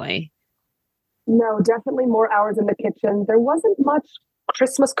family? No, definitely more hours in the kitchen. There wasn't much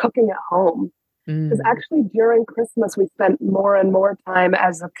Christmas cooking at home because Mm. actually during Christmas we spent more and more time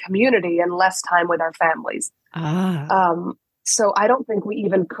as a community and less time with our families. Ah, Um, so I don't think we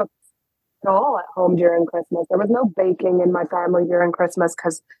even cooked at all at home during Christmas. There was no baking in my family during Christmas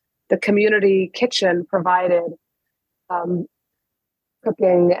because the community kitchen provided um,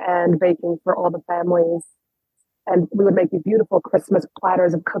 cooking and baking for all the families. And we would make these beautiful Christmas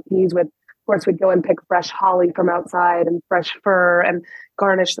platters of cookies with, of course, we'd go and pick fresh holly from outside and fresh fir and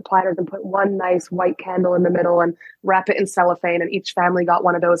garnish the platters and put one nice white candle in the middle and wrap it in cellophane. And each family got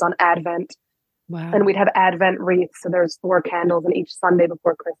one of those on Advent. And wow. we'd have Advent wreaths. So there's 4 candles, and each Sunday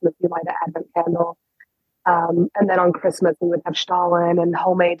before Christmas, you light an Advent candle. And then on Christmas, we would have Stalin and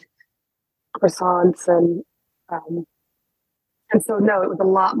homemade croissants um, and so, no, it was a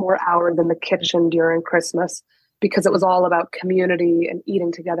lot more hours in the kitchen during Christmas because it was all about community and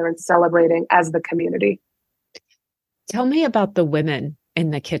eating together and celebrating as the community. Tell me about the women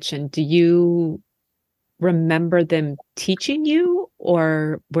in the kitchen. Do you remember them teaching you,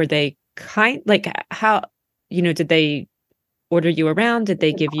 or were they like how, did they order you around? Did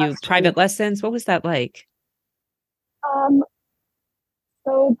they Good give you question. private lessons? What was that like? Um,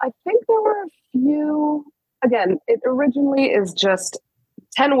 so I think there were a few. Again, it originally is just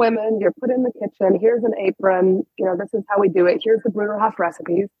 10 women. You're put in the kitchen. Here's an apron. This is how we do it. Here's the Bruderhof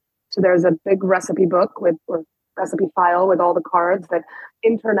recipes. So there's a big recipe book or recipe file with all the cards that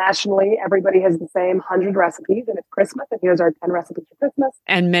internationally everybody has the same 100 recipes, and it's Christmas. And here's our 10 recipes for Christmas.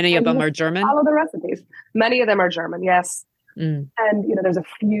 And many of And you them just are German? follow the recipes. Many of them are German, yes. Mm, And there's a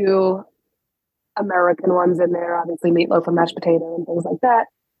few American ones in there, obviously meatloaf and mashed potato and things like that.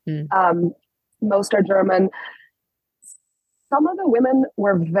 mm. Um, most are German. Some of the women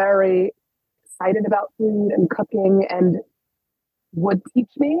were very excited about food and cooking and would teach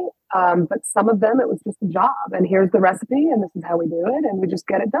me. But some of them, it was just a job. And here's the recipe, and this is how we do it, and we just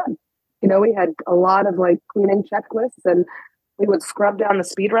get it done. We had a lot of like cleaning checklists, and we would scrub down the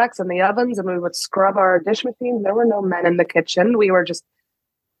speed racks and the ovens, and we would scrub our dish machines. There were no men in the kitchen. We were just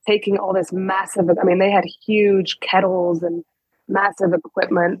taking all this massive, I mean, they had huge kettles and massive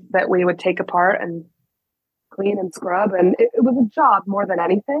equipment that we would take apart and clean and scrub. And it was a job more than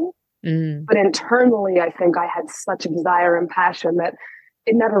anything. Mm. But internally, I think I had such a desire and passion that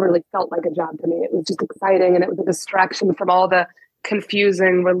it never really felt like a job to me. It was just exciting and it was a distraction from all the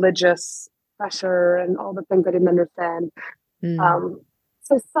confusing religious pressure and all the things I didn't understand. Mm.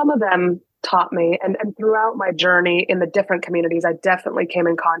 So some of them taught me, and throughout my journey in the different communities, I definitely came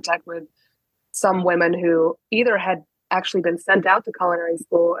in contact with some women who either had actually been sent out to culinary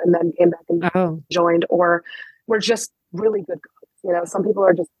school and then came back and Oh, joined, or were just really good cooks. Some people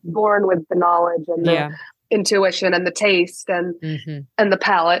are just born with the knowledge and the yeah. intuition and the taste Hmm. and the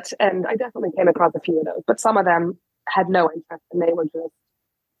palate. And I definitely came across a few of those, but some of them had no interest and they were just,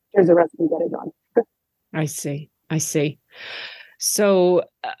 here's a recipe, get it done. I see. I see. So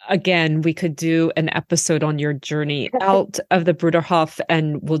again, we could do an episode on your journey out of the Bruderhof,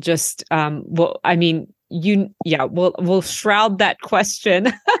 and we'll just I mean, we'll shroud that question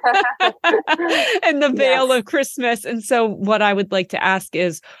in the veil Yes. of Christmas. And so what I would like to ask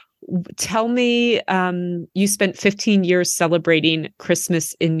is, tell me, you spent 15 years celebrating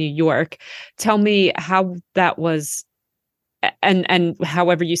Christmas in New York. Tell me how that was and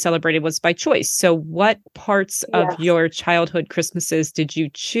however you celebrated was by choice. So what parts of Yes. your childhood Christmases did you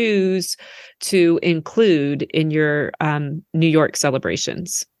choose to include in your New York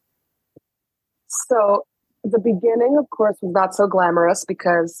celebrations? So the beginning, of course, was not so glamorous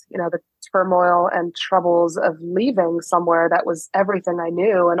because, the turmoil and troubles of leaving somewhere that was everything I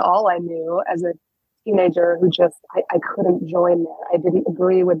knew and all I knew as a teenager who just, I couldn't join there. I didn't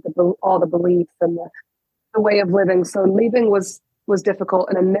agree with all the beliefs and the way of living. So leaving was difficult.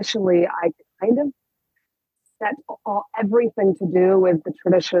 And initially I kind of set everything to do with the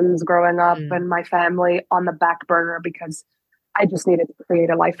traditions growing up and my family on the back burner because I just needed to create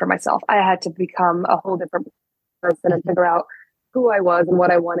a life for myself. I had to become a whole different person and figure out who I was and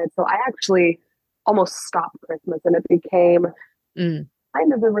what I wanted. So I actually almost stopped Christmas, and it became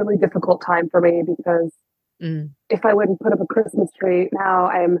kind of a really difficult time for me because if I wouldn't put up a Christmas tree, now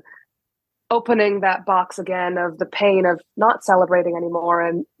I'm opening that box again of the pain of not celebrating anymore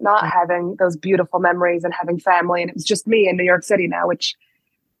and not having those beautiful memories and having family. And it was just me in New York City now, which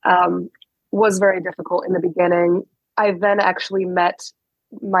was very difficult in the beginning. I then actually met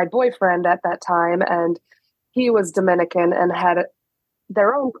my boyfriend at that time, and he was Dominican and had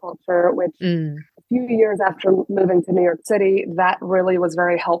their own culture, which a few years after moving to New York City, that really was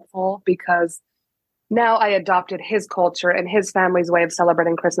very helpful because now I adopted his culture, and his family's way of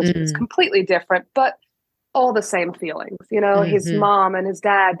celebrating Christmas was completely different, but all the same feelings. His mom and his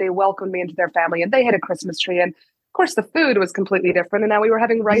dad, they welcomed me into their family, and they had a Christmas tree. And of course, the food was completely different. And now we were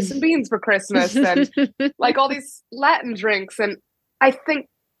having rice and beans for Christmas and like all these Latin drinks. And I think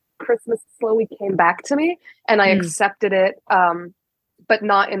Christmas slowly came back to me, and I accepted it, but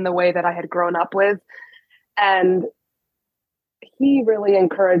not in the way that I had grown up with. And he really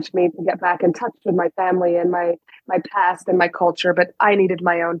encouraged me to get back in touch with my family and my past and my culture. But I needed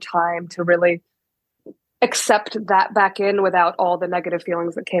my own time to really accept that back in without all the negative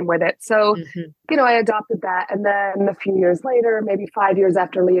feelings that came with it. So, I adopted that. And then a few years later, maybe 5 years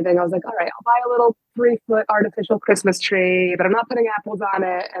after leaving, I was like, all right, I'll buy a little 3-foot artificial Christmas tree, but I'm not putting apples on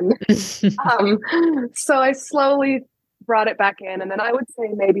it. And so I slowly brought it back in. And then I would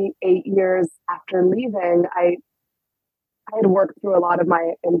say maybe 8 years after leaving, I had worked through a lot of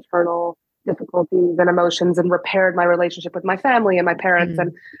my internal difficulties and emotions and repaired my relationship with my family and my parents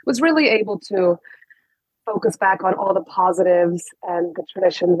and was really able to focus back on all the positives and the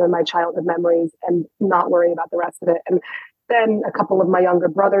traditions and my childhood memories and not worry about the rest of it. And then a couple of my younger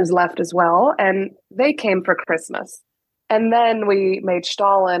brothers left as well, and they came for Christmas. And then we made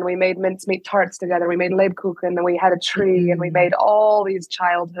Stahlen, we made mincemeat tarts together, we made Lebkuchen, and we had a tree, and we made all these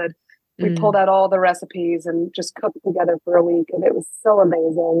childhood. We pulled out all the recipes and just cooked together for a week, and it was so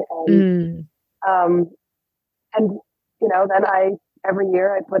amazing. And then every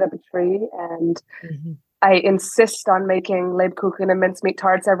year I put up a tree, and I insist on making Lebkuchen and mincemeat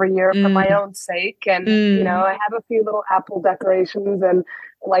tarts every year for my own sake. And, I have a few little apple decorations and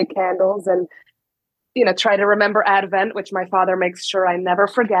light candles and, try to remember Advent, which my father makes sure I never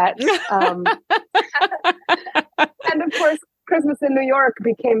forget. And of course, Christmas in New York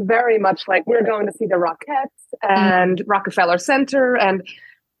became very much like we're going to see the Rockettes and Rockefeller Center. And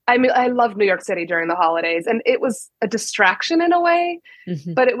I mean, I love New York City during the holidays, and it was a distraction in a way,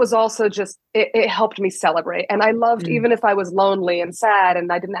 but it was also just, it helped me celebrate. And I loved, even if I was lonely and sad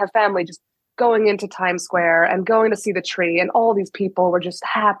and I didn't have family, just going into Times Square and going to see the tree, and all these people were just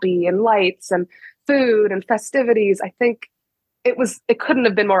happy, and lights and food and festivities. I think it couldn't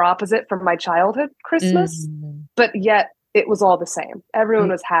have been more opposite from my childhood Christmas, but yet it was all the same. Everyone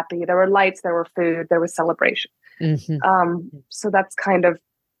was happy. There were lights, there were food, there was celebration. So that's kind of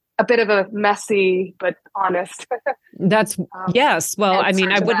a bit of a messy but honest. That's yes. Well, I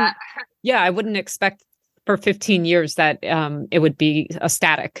mean, I wouldn't expect for 15 years that it would be a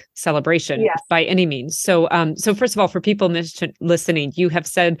static celebration by any means. So, so first of all, for people listening, you have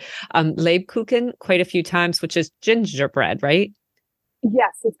said Lebkuchen quite a few times, which is gingerbread, right?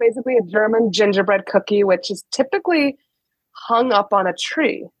 Yes, it's basically a German gingerbread cookie, which is typically hung up on a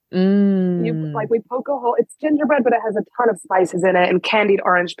tree. We poke a hole. It's gingerbread, but it has a ton of spices in it and candied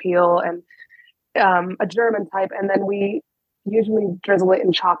orange peel and a German type. And then we usually drizzle it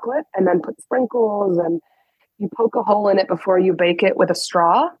in chocolate and then put sprinkles, and you poke a hole in it before you bake it with a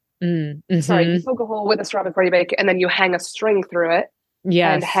straw. Sorry, you poke a hole with a straw before you bake it, and then you hang a string through it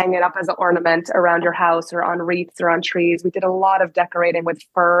and hang it up as an ornament around your house or on wreaths or on trees. We did a lot of decorating with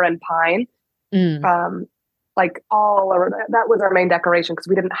fir and pine. Like all over that was our main decoration because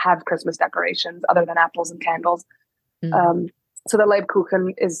we didn't have Christmas decorations other than apples and candles. So the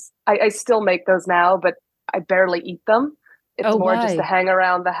Lebkuchen is, I still make those now, but I barely eat them It's Oh, more just to why? hang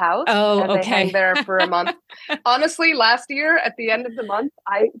around the house, Oh, and they hang okay. there for a month. Honestly, last year at the end of the month,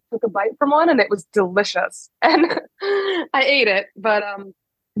 I took a bite from one and it was delicious. And I ate it, but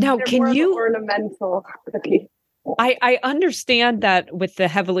Now, they're can more of an you ornamental cookie. I understand that with the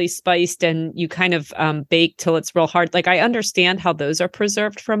heavily spiced and you kind of bake till it's real hard. Like I understand how those are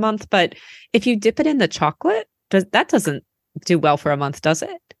preserved for a month, but if you dip it in the chocolate, that doesn't do well for a month, does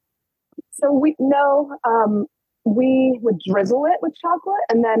it? So we would drizzle it with chocolate,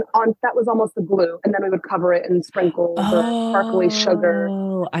 and then on that was almost the glue, and then we would cover it in sprinkles or sparkly sugar.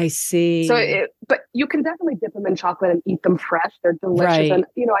 Oh, I So see. but you can definitely dip them in chocolate and eat them fresh. They're delicious. Right. And,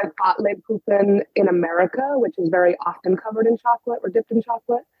 I've bought Lebkuchen in America, which is very often covered in chocolate or dipped in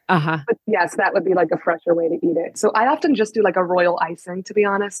chocolate. Uh-huh. But yes, that would be like a fresher way to eat it. So I often just do like a royal icing, to be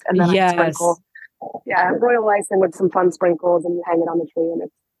honest. And then I Yes. sprinkle, royal icing with some fun sprinkles, and you hang it on the tree, and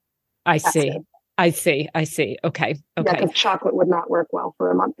I that's see. good. I see. I see. Okay. Yeah, Okay. because chocolate would not work well for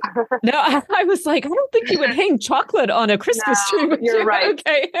a month. No, I was like, I don't think you would hang chocolate on a Christmas tree, No, would you're you? right.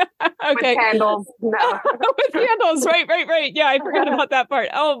 Okay. With Okay. candles, no. With candles, right, right, right. Yeah, I forgot about that part.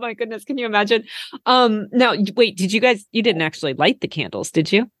 Oh my goodness, can you imagine? Now wait, you didn't actually light the candles,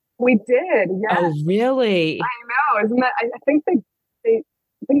 did you? We did, Oh, yes. really? I know, isn't that? I think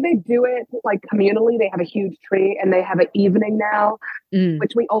they do it like communally. They have a huge tree, and they have an evening now, Mm.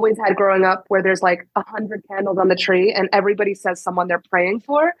 which we always had growing up, where there's like 100 candles on the tree, and everybody says someone they're praying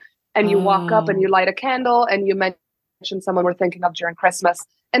for, and you walk up and Oh, you light a candle, and you mention someone we're thinking of during Christmas,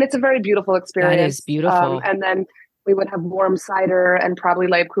 and it's a very beautiful that is experience. beautiful. And then we would have warm cider and probably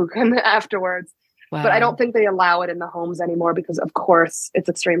Lebkuchen afterwards. But I don't Wow. think they allow it in the homes anymore because, of course, it's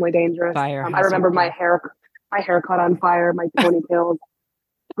extremely dangerous. Fire I hazard. remember Yeah. my hair caught on fire, my ponytails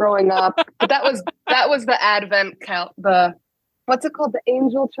growing up. But that was the Advent count. The what's it called? The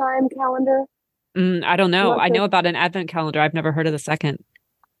angel chime calendar. I don't I'm know. not I sure. know about an advent calendar. I've never heard of the second.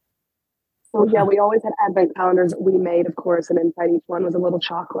 So yeah, Huh. we always had Advent calendars. We made, of course, and inside each one was a little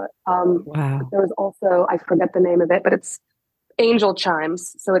chocolate. But Wow. there was also, I forget the name of it, but it's angel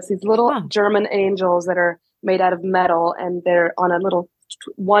chimes. So it's these little Huh. German angels that are made out of metal, and they're on a little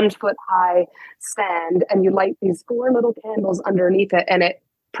 1 foot high stand, and you light these four little candles underneath it, and it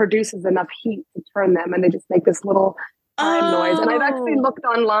produces enough heat to turn them, and they just make this little chime noise. And I've actually Oh, looked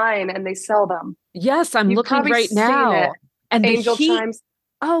online, and they sell them. yes, I'm You've looking probably right seen it. now. And the Angel heat. chimes.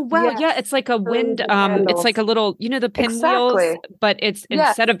 Oh, wow. Yes. Yeah, it's like a Turns wind, the it's like candles. a little, the pinwheels, Exactly. but it's Yes.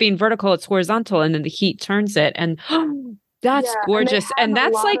 instead of being vertical, it's horizontal, and then the heat turns it. And that's Yeah. And they gorgeous. have And a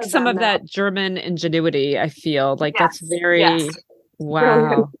that's lot like of some them of now. that German ingenuity, I feel. Like that's Yes. Yes. very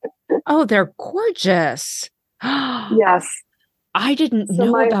Brilliant. wow. Oh, they're gorgeous. Yes. I didn't So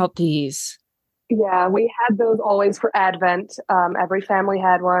know about these. yeah, we had those always for Advent. Every family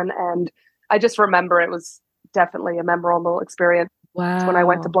had one. And I just remember it was definitely a memorable experience when I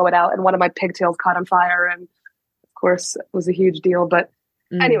went to Wow. blow it out and one of my pigtails caught on fire. And of course, it was a huge deal. But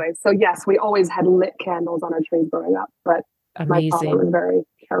Mm, anyway, so yes, we always had lit candles on our trees growing up. But my father was amazing. very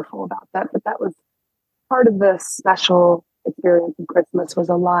careful about that. But that was part of the special experience of Christmas was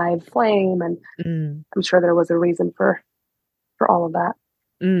a live flame. And Mm. I'm sure there was a reason for all of that.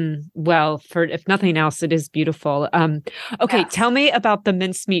 Well, for if nothing else, it is beautiful. Okay, Yes. tell me about the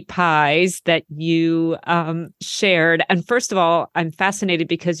mincemeat pies that you shared. And first of all, I'm fascinated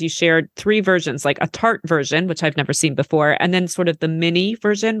because you shared three versions, like a tart version, which I've never seen before, and then sort of the mini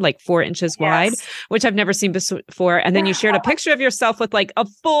version, like 4 inches wide, Yes. which I've never seen before. And then you shared a picture of yourself with like a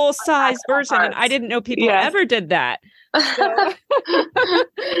full size Actual version, and I parts. didn't know people Yes. ever did that. So,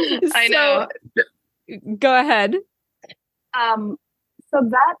 I so know. go ahead. Um, so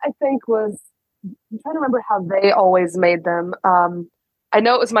that I think was, I'm trying to remember how they always made them. I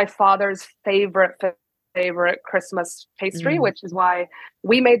know it was my father's favorite Christmas pastry, Mm, which is why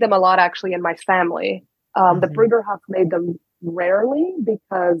we made them a lot actually in my family. The mhm, Bruderhof made them rarely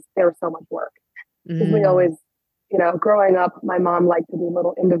because they were so much work. Because we mm, always, growing up, my mom liked to do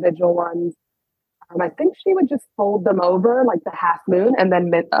little individual ones. I think she would just fold them over like the half moon and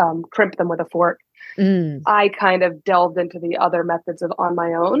then crimp them with a fork. mm. I kind of delved into the other methods of on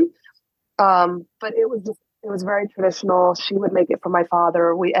my own. But it was very traditional. She would make it for my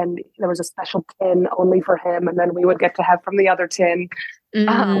father. And there was a special tin only for him, and then we would get to have from the other tin.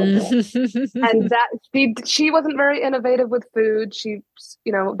 Um, and Mm. that she wasn't very innovative with food.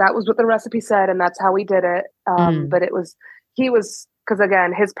 That was what the recipe said, and that's how we did it. Mm. But he was because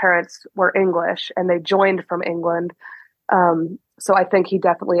again, his parents were English and they joined from England. So I think he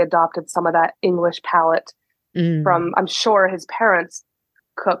definitely adopted some of that English palate Mm. from. I'm sure his parents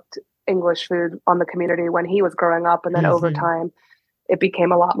cooked English food on the community when he was growing up, and then over Mhm. time, it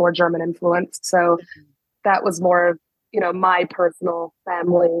became a lot more German influenced. So that was more. my personal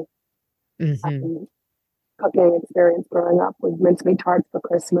family Hmm. cooking experience growing up was mincemeat tarts for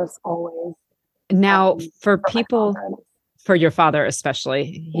Christmas always. Now, for For my people, father. for your father especially,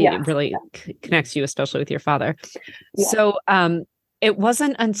 he Yes. really connects you, especially with your father. Yeah. So, it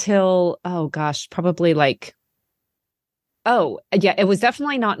wasn't until, oh gosh, probably like, oh yeah, it was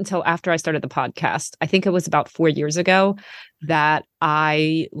definitely not until after I started the podcast. I think it was about 4 years ago that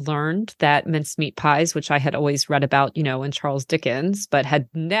I learned that mincemeat pies, which I had always read about, in Charles Dickens, but had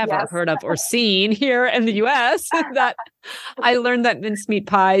never Yes. heard of or seen here in the US, that I learned that mincemeat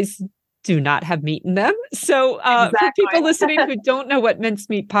pies do not have meat in them. So, for people Exactly. listening who don't know what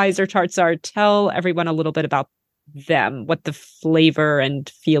mincemeat pies or tarts are, tell everyone a little bit about them, what the flavor and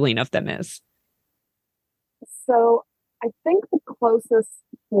feeling of them is. So I think the closest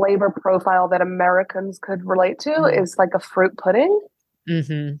flavor profile that Americans could relate to Mm. is like a fruit pudding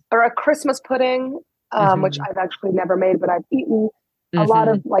Mhm. or a Christmas pudding, which Mhm. I've actually never made, but I've eaten a lot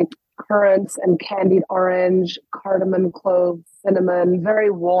of Mhm. like currants and candied orange, cardamom, cloves, cinnamon, very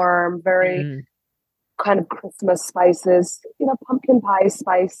warm, very Mm. kind of Christmas spices, pumpkin pie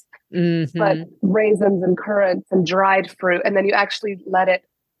spice, but Mhm. raisins and currants and dried fruit. And then you actually let it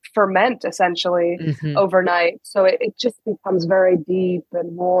ferment essentially Mhm. overnight. So it just becomes very deep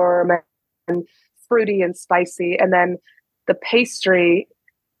and warm and fruity and spicy. And then the pastry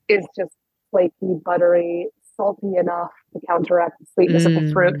is just flaky, buttery, salty enough to counteract the sweetness of the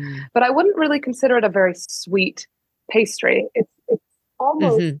fruit. Mm. But I wouldn't really consider it a very sweet pastry. It's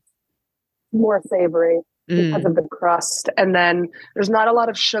almost Mhm. more savory because Mm. of the crust. And then there's not a lot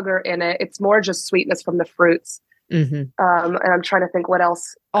of sugar in it. It's more just sweetness from the fruits. Mhm. And I'm trying to think what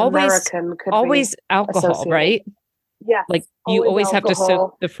else Always, American could be always alcohol, associated. right? Yes, Like you always always have to soak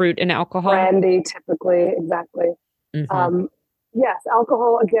alcohol, the fruit in alcohol. brandy, typically, exactly. Mhm. Um, yes,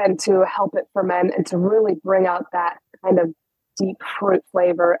 alcohol again to help it ferment and to really bring out that kind of deep fruit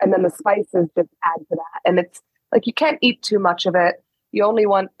flavor. And then the spices just add to that. And it's like you can't eat too much of it. You only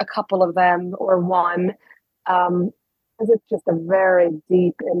want a couple of them or one, because it's just a very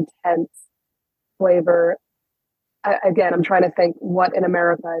deep, intense flavor. Again, I'm trying to think what in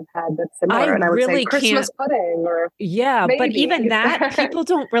America I've had that's I similar, and I would say really Christmas can't. pudding or Yeah, but maybe. even that, people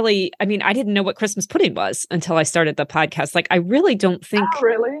don't really. I mean, I didn't know what Christmas pudding was until I started the podcast. Like, I really don't Oh, think.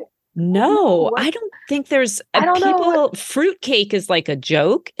 really? No, No, what? I don't think there's I don't know what. fruitcake is like a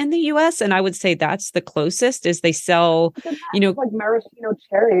joke in the US. And I would say that's the closest is they sell, But then you that know, with like maraschino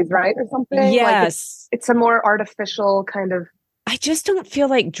cherries, right, or something. Like yes. it's a more artificial kind of. I just don't feel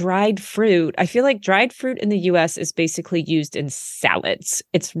like dried fruit. I feel like dried fruit in the US is basically used in salads.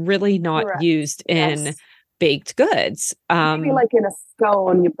 It's really not Correct. used in Yes. baked goods. Maybe like in a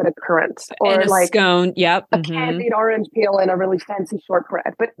scone, you put a currant, In or a like scone. Yep. a Hmm. candied orange peel in a really fancy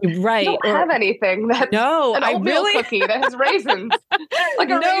shortbread. But you Right. don't Or have anything that's no, an I oatmeal really, cookie that has raisins, like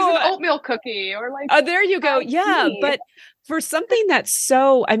a raisin no. oatmeal cookie, or like There you go. high Yeah. tea. But for something that's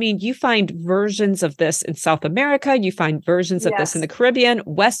so, I mean, you find versions of this in South America, you find versions of this in Yes, the Caribbean,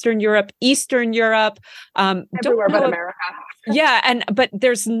 Western Europe, Eastern Europe. Don't everywhere but know if, America. yeah. But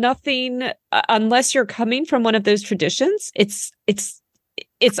there's nothing, unless you're coming from one of those traditions, it's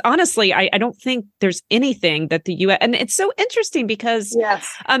honestly, I don't think there's anything that the US, and it's so interesting because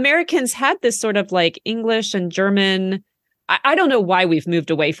Yes, Americans had this sort of like English and German. I don't know why we've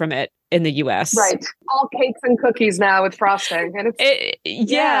moved away from it in the US. right. All cakes and cookies now with frosting, and it's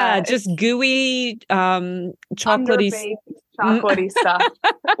Yeah, yeah, just it's gooey, chocolatey. underbaked, Mm, chocolatey stuff,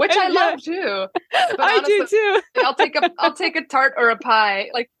 which I yeah, love too. But I do honestly, too. I'll take a tart or a pie.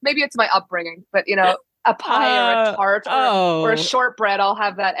 Like maybe it's my upbringing, but a pie or a tart or a Oh, shortbread, I'll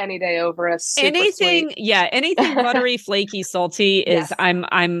have that any day over a super sweet. anything, yeah, anything buttery, flaky, salty is Yes,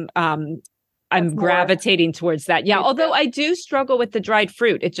 I'm that's more gravitating towards that. Yeah, me although too. I do struggle with the dried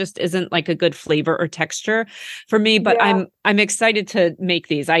fruit. It just isn't like a good flavor or texture for me, but Yeah, I'm excited to make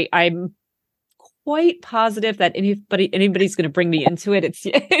these. I'm quite positive that anybody's going to bring me into it.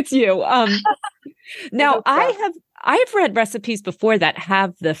 It's you. I Now hope so. I've read recipes before that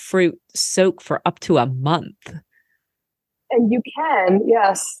have the fruit soak for up to a month. And you can,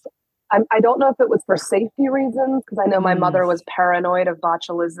 yes. I don't know if it was for safety reasons, because I know my Mm. mother was paranoid of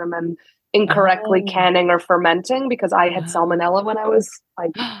botulism and incorrectly Oh. canning or fermenting because I had salmonella when I was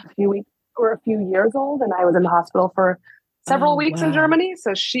like Oh. a few weeks or a few years old, and I was in the hospital for several Oh, weeks in wow. Germany.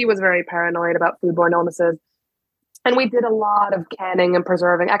 So she was very paranoid about foodborne illnesses. And we did a lot of canning and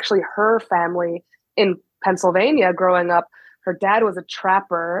preserving. Actually, her family in Pennsylvania growing up, her dad was a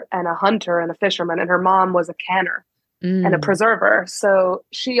trapper and a hunter and a fisherman, and her mom was a canner and a Mm. preserver. So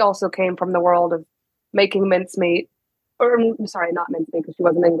she also came from the world of making mincemeat or I'm sorry, not mincemeat because she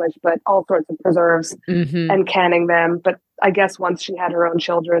wasn't English, but all sorts of preserves Hmm. and canning them. But I guess once she had her own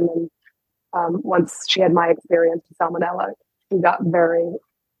children and once she had my experience with salmonella, she got very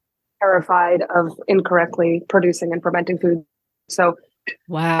terrified of incorrectly producing and fermenting food. So,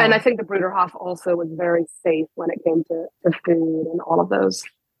 and I Wow. think the Bruderhof also was very safe when it came to food and all of those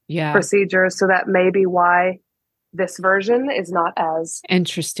Yeah. procedures. So that may be why this version is not as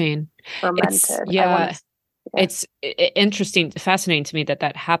Interesting. It's, fermented. I yeah, want to, yeah. it's interesting, fascinating to me that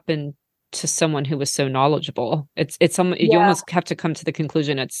that happened to someone who was so knowledgeable. It's some, you Yeah, almost have to come to the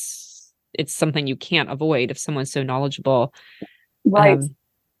conclusion it's something you can't avoid if someone's so knowledgeable, right. um,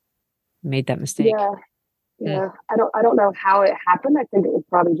 made that mistake. Yeah, Mm. yeah. I don't know how it happened. I think it was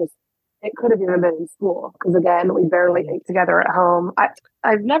probably just it could have even been in school because again, we barely ate together at home.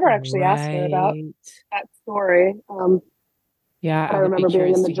 I've never actually asked her about Right. that story. Yeah, But I I would be remember being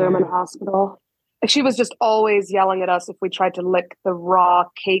curious in the to German hear. hospital. She was just always yelling at us if we tried to lick the raw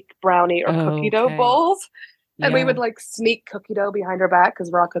cake, brownie, or cookie dough Okay. bowls. And we Yeah. would like sneak cookie dough behind her back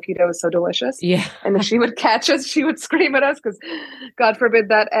because raw cookie dough is so delicious. Yeah. And if she would catch us, she would scream at us because, God forbid,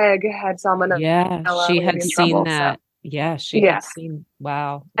 that egg had salmonella. Yeah, she We'd be had in seen trouble. So, that. Yeah, she had yeah. seen.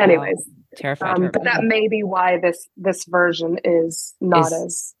 Wow, wow. Anyways, Terrified her. but that may be why this version is not Is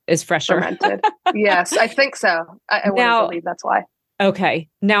as is fresher. fermented. Yes, I think so. I want to Now, believe that's why. okay.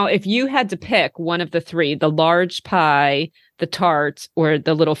 Now, if you had to pick one of the three, the large pie, the tart, or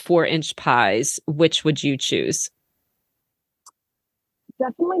the little 4-inch pies, which would you choose?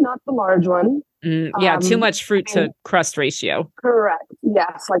 Definitely not the large one. Yeah, too much fruit I mean, to crust ratio. correct.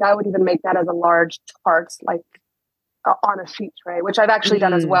 Yes. Like I would even make that as a large tart, like on a sheet tray, which I've actually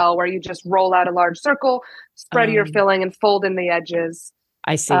done as Mm, well, where you just roll out a large circle, spread your um, filling, and fold in the edges,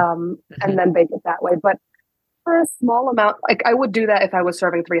 I see. and Mhm. then bake it that way. But for a small amount, like I would do that if I was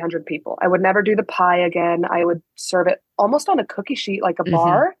serving 300 people. I would never do the pie again. I would serve it almost on a cookie sheet, like a Mhm.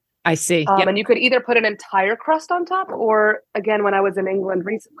 bar. I see. Yep. And you could either put an entire crust on top, or again, when I was in England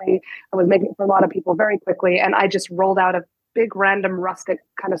recently, I was making it for a lot of people very quickly, and I just rolled out a big, random, rustic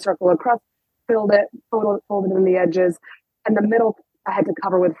kind of circle of crust, filled it, folded in the edges, and the middle I had to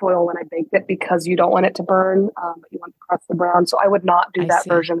cover with foil when I baked it because you don't want it to burn, but you want the crust to brown. So I would not do I that see.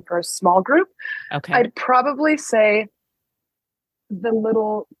 version for a small group. Okay. I'd probably say the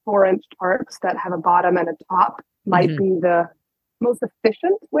little 4-inch tarts that have a bottom and a top might Hmm. be the most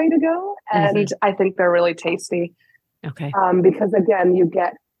efficient way to go. And Hmm. I think they're really tasty Okay. because, again, you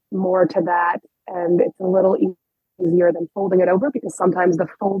get more to that and it's a little easier than folding it over because sometimes the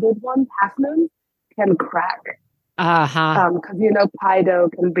folded one, half moon, can crack. Uh-huh. Because, pie dough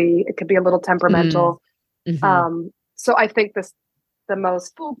it could be a little Mm. temperamental. Hmm. So I think the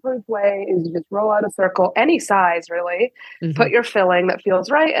most foolproof way is you just roll out a circle, any size really, Hmm. put your filling that feels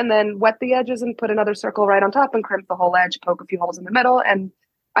right, and then wet the edges and put another circle right on top and crimp the whole edge, poke a few holes in the middle. And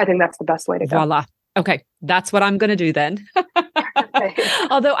I think that's the best way to go. Voila. Okay, that's what I'm going to do then. Okay.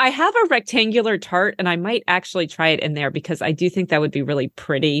 Although I have a rectangular tart and I might actually try it in there because I do think that would be really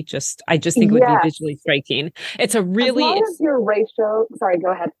pretty. I just think it would be Yes. visually striking. It's a As really, long as it's, your ratio, sorry,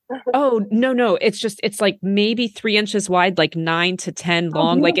 go ahead. oh, no, no. It's like maybe 3 inches wide, like 9 to 10 Oh,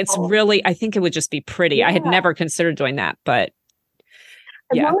 long. Like it's beautiful. really, I think it would just be pretty. I had Yeah. never considered doing that, but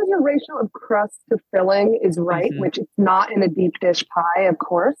As yeah. long as your ratio of crust to filling is right, Hmm. which it's not in a deep dish pie, of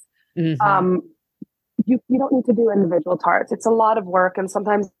course, Hmm. um, you don't need to do individual tarts. It's a lot of work. And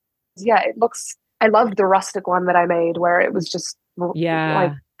sometimes, yeah, it looks, I loved the rustic one that I made where it was just like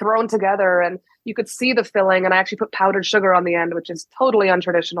Yeah. thrown together and you could see the filling. And I actually put powdered sugar on the end, which is totally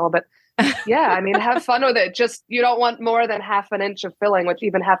untraditional. But yeah, I mean, have fun with it. Just, you don't want more than half an inch of filling, which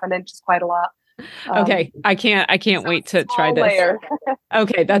even half an inch is quite a lot. Okay. I can't So wait it's a to try small this. layer.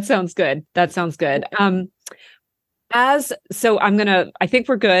 Okay, that sounds good. That sounds good. As so I think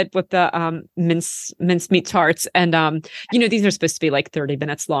we're good with the mincemeat tarts. And these are supposed to be like 30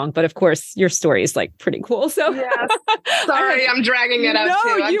 minutes long, but of course your story is like pretty cool. So Yes. I have Sorry, I'm dragging it out no,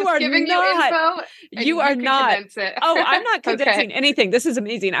 too. I'm you just are giving you not. info and You are you can not. condense it. Oh, I'm not Okay. condensing anything. This is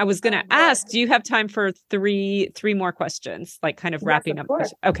amazing. I was gonna Oh boy. ask, do you have time for three more questions? Like kind of Yes, wrapping of up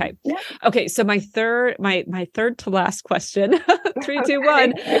course. questions. Okay. Yeah. Okay. So my third to last question, three, two,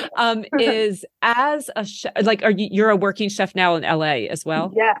 one, Okay. is as a chef, like you're a working chef now in LA as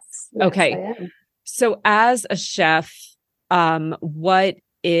well? Yes. Yes, I Okay. am. So as a chef, what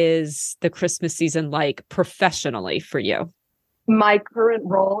is the Christmas season like professionally for you? My current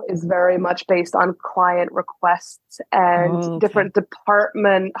role is very much based on client requests and Oh, okay. different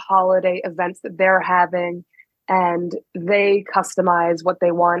department holiday events that they're having. And they customize what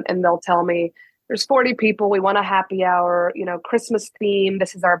they want. And they'll tell me, there's 40 people. We want a happy hour, Christmas theme.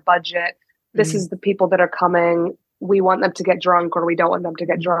 This is our budget. This Mm, is the people that are coming. we want them to get drunk or we don't want them to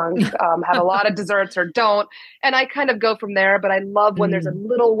get drunk, have a lot of desserts or don't. And I kind of go from there. But I love when there's a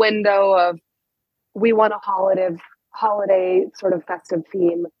little window of, we want a holiday sort of festive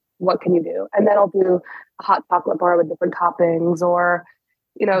theme. What can you do? And then I'll do a hot chocolate bar with different toppings, or,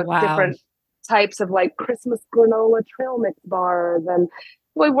 different types of like Christmas granola trail mix bars. And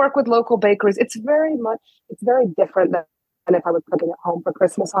we work with local bakeries. It's very different than if I was cooking at home for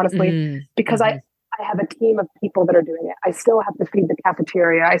Christmas, honestly, because I have a team of people that are doing it. I still have to feed the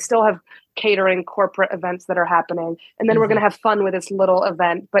cafeteria. I still have catering corporate events that are happening. And then we're going to have fun with this little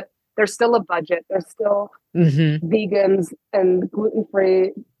event, but there's still a budget. There's still vegans and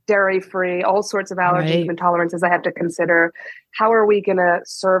gluten-free, dairy-free, all sorts of allergies and intolerances I have to consider. How are we going to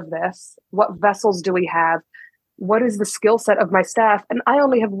serve this? What vessels do we have? What is the skill set of my staff? And I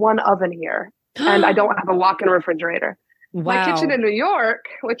only have one oven here, and I don't have a walk-in refrigerator. Wow. My kitchen in New York,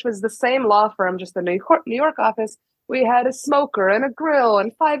 which was the same law firm, just the New York office, we had a smoker and a grill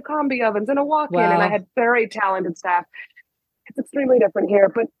and 5 combi ovens and a walk-in, and I had very talented staff. It's extremely different here,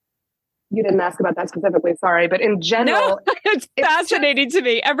 but you didn't ask about that specifically, sorry. But in general, it's fascinating to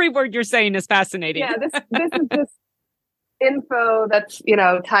me. Every word you're saying is fascinating. Yeah, this is just info that's,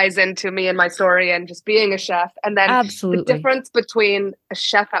 ties into me and my story and just being a chef. And then the difference between a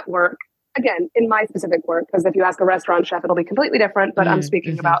chef at work, again, in my specific work, because if you ask a restaurant chef, it'll be completely different, but I'm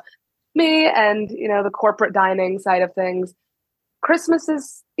speaking about me and, the corporate dining side of things. Christmas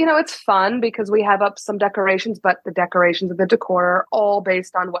is, it's fun because we have up some decorations, but the decorations and the decor are all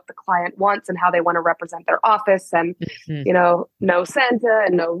based on what the client wants and how they want to represent their office. And, no Santa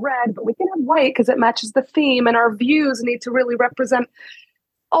and no red, but we can have white because it matches the theme, and our views need to really represent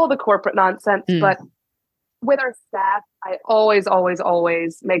all the corporate nonsense. But with our staff, I always, always,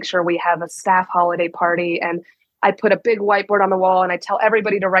 always make sure we have a staff holiday party, and I put a big whiteboard on the wall and I tell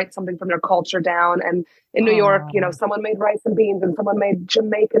everybody to write something from their culture down. And in New York, someone made rice and beans, and someone made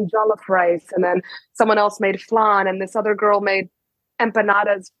Jamaican jollof rice, and then someone else made flan, and this other girl made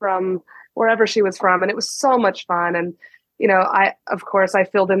empanadas from wherever she was from. And it was so much fun. And, of course, I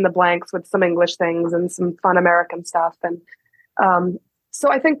filled in the blanks with some English things and some fun American stuff. And so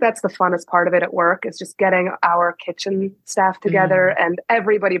I think that's the funnest part of it at work, is just getting our kitchen staff together and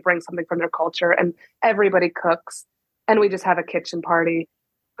everybody brings something from their culture and everybody cooks and we just have a kitchen party.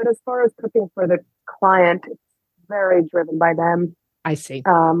 But as far as cooking for the client, it's very driven by them. I see.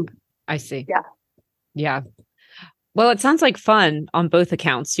 I see. Yeah. Yeah. Well, it sounds like fun on both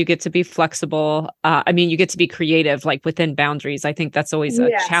accounts. You get to be flexible. You get to be creative, like within boundaries. I think that's always a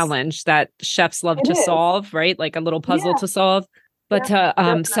challenge that chefs love to solve, right? Like a little puzzle to solve. But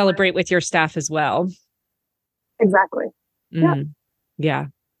to celebrate with your staff as well. Exactly. Yeah.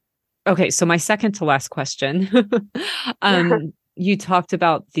 Okay. So my second to last question, you talked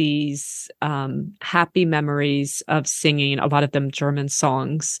about these happy memories of singing, a lot of them German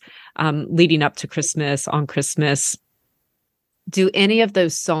songs, leading up to Christmas, on Christmas. Do any of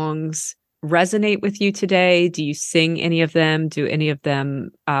those songs resonate with you today? Do you sing any of them? Do any of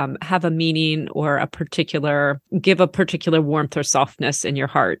them have a meaning or give a particular warmth or softness in your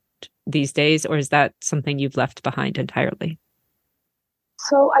heart these days? Or is that something you've left behind entirely?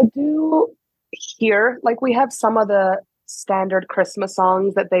 So I do hear, like, we have some of the standard Christmas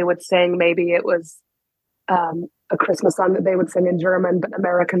songs that they would sing. Maybe it was a Christmas song that they would sing in German, but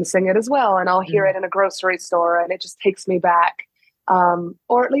Americans sing it as well. And I'll hear it in a grocery store and it just takes me back.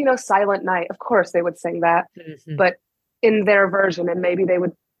 Or, Silent Night, of course they would sing that, but in their version. And maybe they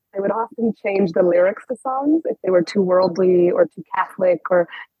would often change the lyrics to songs if they were too worldly or too Catholic or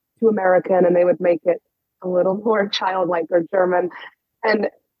too American, and they would make it a little more childlike or German. And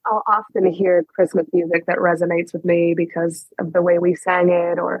I'll often hear Christmas music that resonates with me because of the way we sang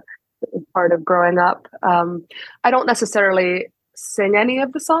it or it was part of growing up. I don't necessarily sing any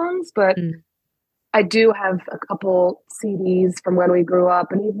of the songs, but I do have a couple CDs from when we grew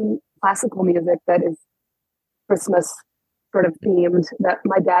up, and even classical music that is Christmas sort of themed that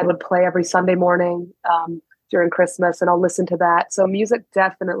my dad would play every Sunday morning during Christmas, and I'll listen to that. So music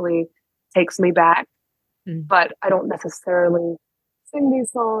definitely takes me back, but I don't necessarily sing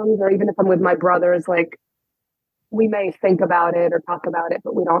these songs, or even if I'm with my brothers, like, we may think about it or talk about it,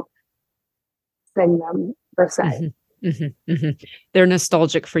 but we don't sing them per se. They're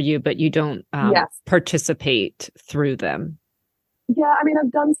nostalgic for you, but you don't participate through them. Yeah,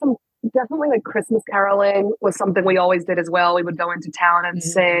 I've done some, definitely, like, Christmas caroling was something we always did as well. We would go into town and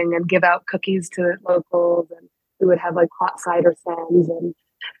sing and give out cookies to locals, and we would have like hot cider stands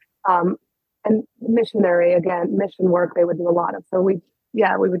and missionary, again, mission work they would do a lot of. So we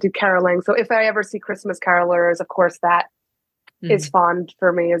would do caroling. So if I ever see Christmas carolers, of course, that is fond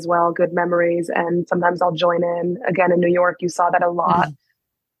for me as well. Good memories. And sometimes I'll join in. Again, in New York, you saw that a lot.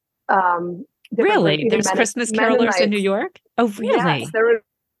 Really? There's Christmas carolers in New York? Oh, really? Yes, there would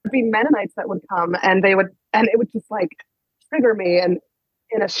be Mennonites that would come, and it would just like trigger me, and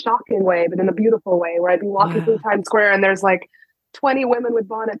in a shocking way, but in a beautiful way, where I'd be walking through Times Square and there's like 20 women with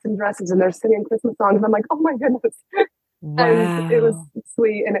bonnets and dresses and they're singing Christmas songs. And I'm like, oh my goodness. Wow. And it was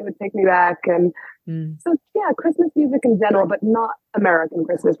sweet and it would take me back. And so, yeah, Christmas music in general, but not American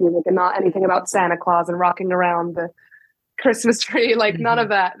Christmas music and not anything about Santa Claus and rocking around the Christmas tree. Like none of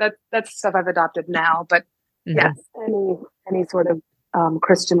that. That's stuff I've adopted now. But yes, any sort of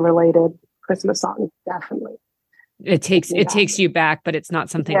Christian related Christmas song, definitely. It takes you back, but it's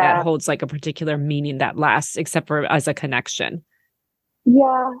not something that holds like a particular meaning that lasts, except for as a connection.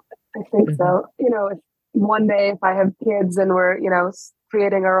 Yeah, I think so. You know, if one day if I have kids and we're, you know,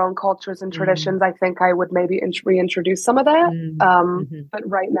 creating our own cultures and traditions, I think I would maybe reintroduce some of that. But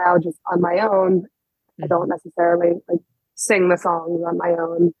right now, just on my own, I don't necessarily like sing the songs on my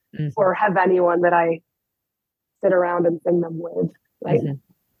own or have anyone that I sit around and sing them with. Right.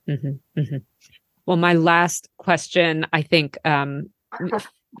 Well, my last question, I think,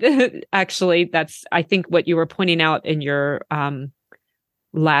 actually, I think what you were pointing out in your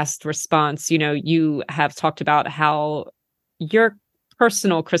last response, you know, you have talked about how your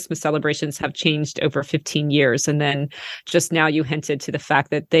personal Christmas celebrations have changed over 15 years. And then just now you hinted to the fact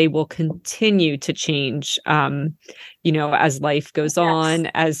that they will continue to change, you know, as life goes on,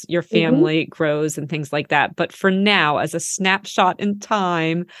 as your family grows and things like that. But for now, as a snapshot in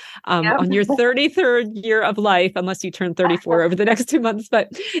time, on your 33rd year of life, unless you turn 34 over the next 2 months, but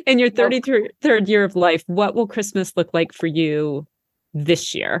in your 33rd year of life, what will Christmas look like for you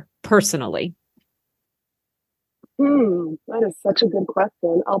this year, personally? That is such a good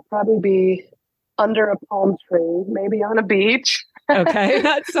question. I'll probably be under a palm tree, maybe on a beach. Okay,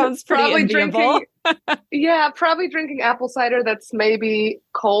 that sounds pretty enviable. Probably drinking apple cider that's maybe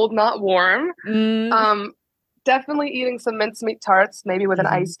cold, not warm. Definitely eating some mincemeat tarts, maybe with an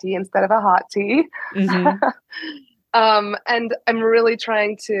iced tea instead of a hot tea. And I'm really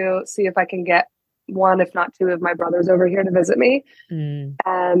trying to see if I can get one, if not two, of my brothers over here to visit me.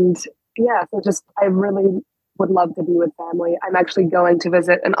 And yeah, so just I really would love to be with family. I'm actually going to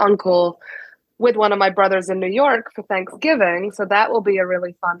visit an uncle with one of my brothers in New York for Thanksgiving. So that will be a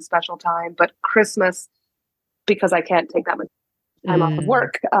really fun, special time. But Christmas, because I can't take that much time off of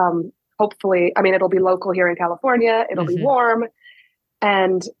work, hopefully, I mean, it'll be local here in California. It'll be warm.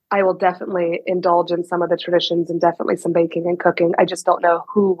 And I will definitely indulge in some of the traditions and definitely some baking and cooking. I just don't know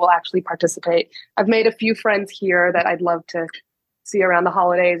who will actually participate. I've made a few friends here that I'd love to see around the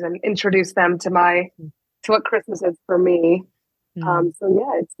holidays and introduce them to what Christmas is for me. So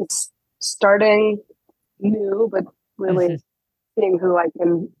yeah, it's just starting new, but really seeing who I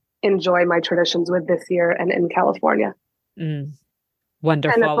can enjoy my traditions with this year and in California.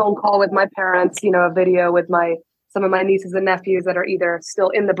 Wonderful. And a phone call with my parents, you know, a video with some of my nieces and nephews that are either still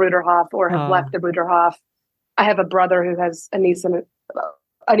in the Bruderhof or have left the Bruderhof. I have a brother who has a niece and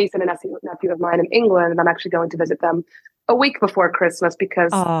a nephew of mine in England, and I'm actually going to visit them a week before Christmas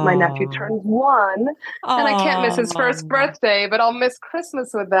because my nephew turns 1 and I can't miss his first birthday, but I'll miss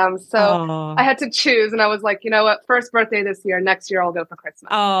Christmas with them. So I had to choose, and I was like, you know what, first birthday this year, next year I'll go for Christmas.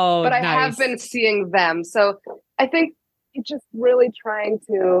 But I have been seeing them. So I think it's just really trying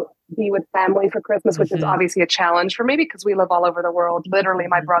to be with family for Christmas, which is obviously a challenge for me because we live all over the world. Literally,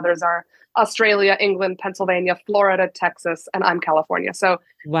 my brothers are Australia, England, Pennsylvania, Florida, Texas, and I'm California. So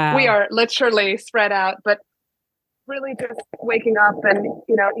we are literally spread out, but really just waking up and,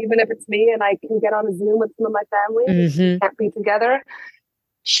 you know, even if it's me and I can get on a Zoom with some of my family, we can't be together,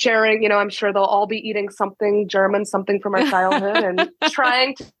 sharing, you know, I'm sure they'll all be eating something German, something from our childhood and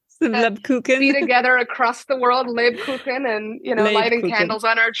trying to be together across the world, Lebkuchen, and, you know, lighting candles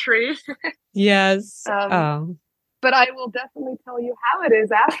on our tree. Yes. But I will definitely tell you how it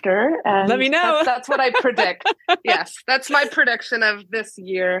is after. And let me know. That's what I predict. Yes, that's my prediction of this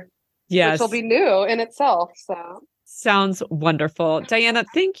year. Yes. Which will be new in itself. So sounds wonderful. Diana,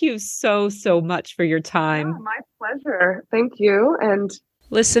 thank you so much for your time. My pleasure. Thank you. And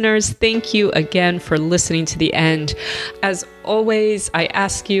listeners, thank you again for listening to the end. As always, I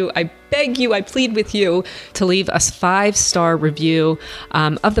ask you, I beg you, I plead with you to leave us 5-star review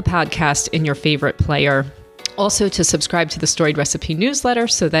of the podcast in your favorite player. Also to subscribe to the Storied Recipe newsletter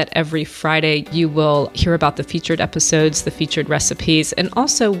so that every Friday you will hear about the featured episodes, the featured recipes, and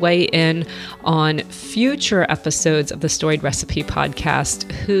also weigh in on future episodes of the Storied Recipe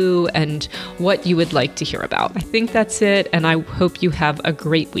podcast, who and what you would like to hear about. I think that's it, and I hope you have a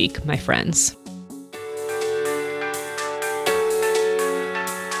great week, my friends.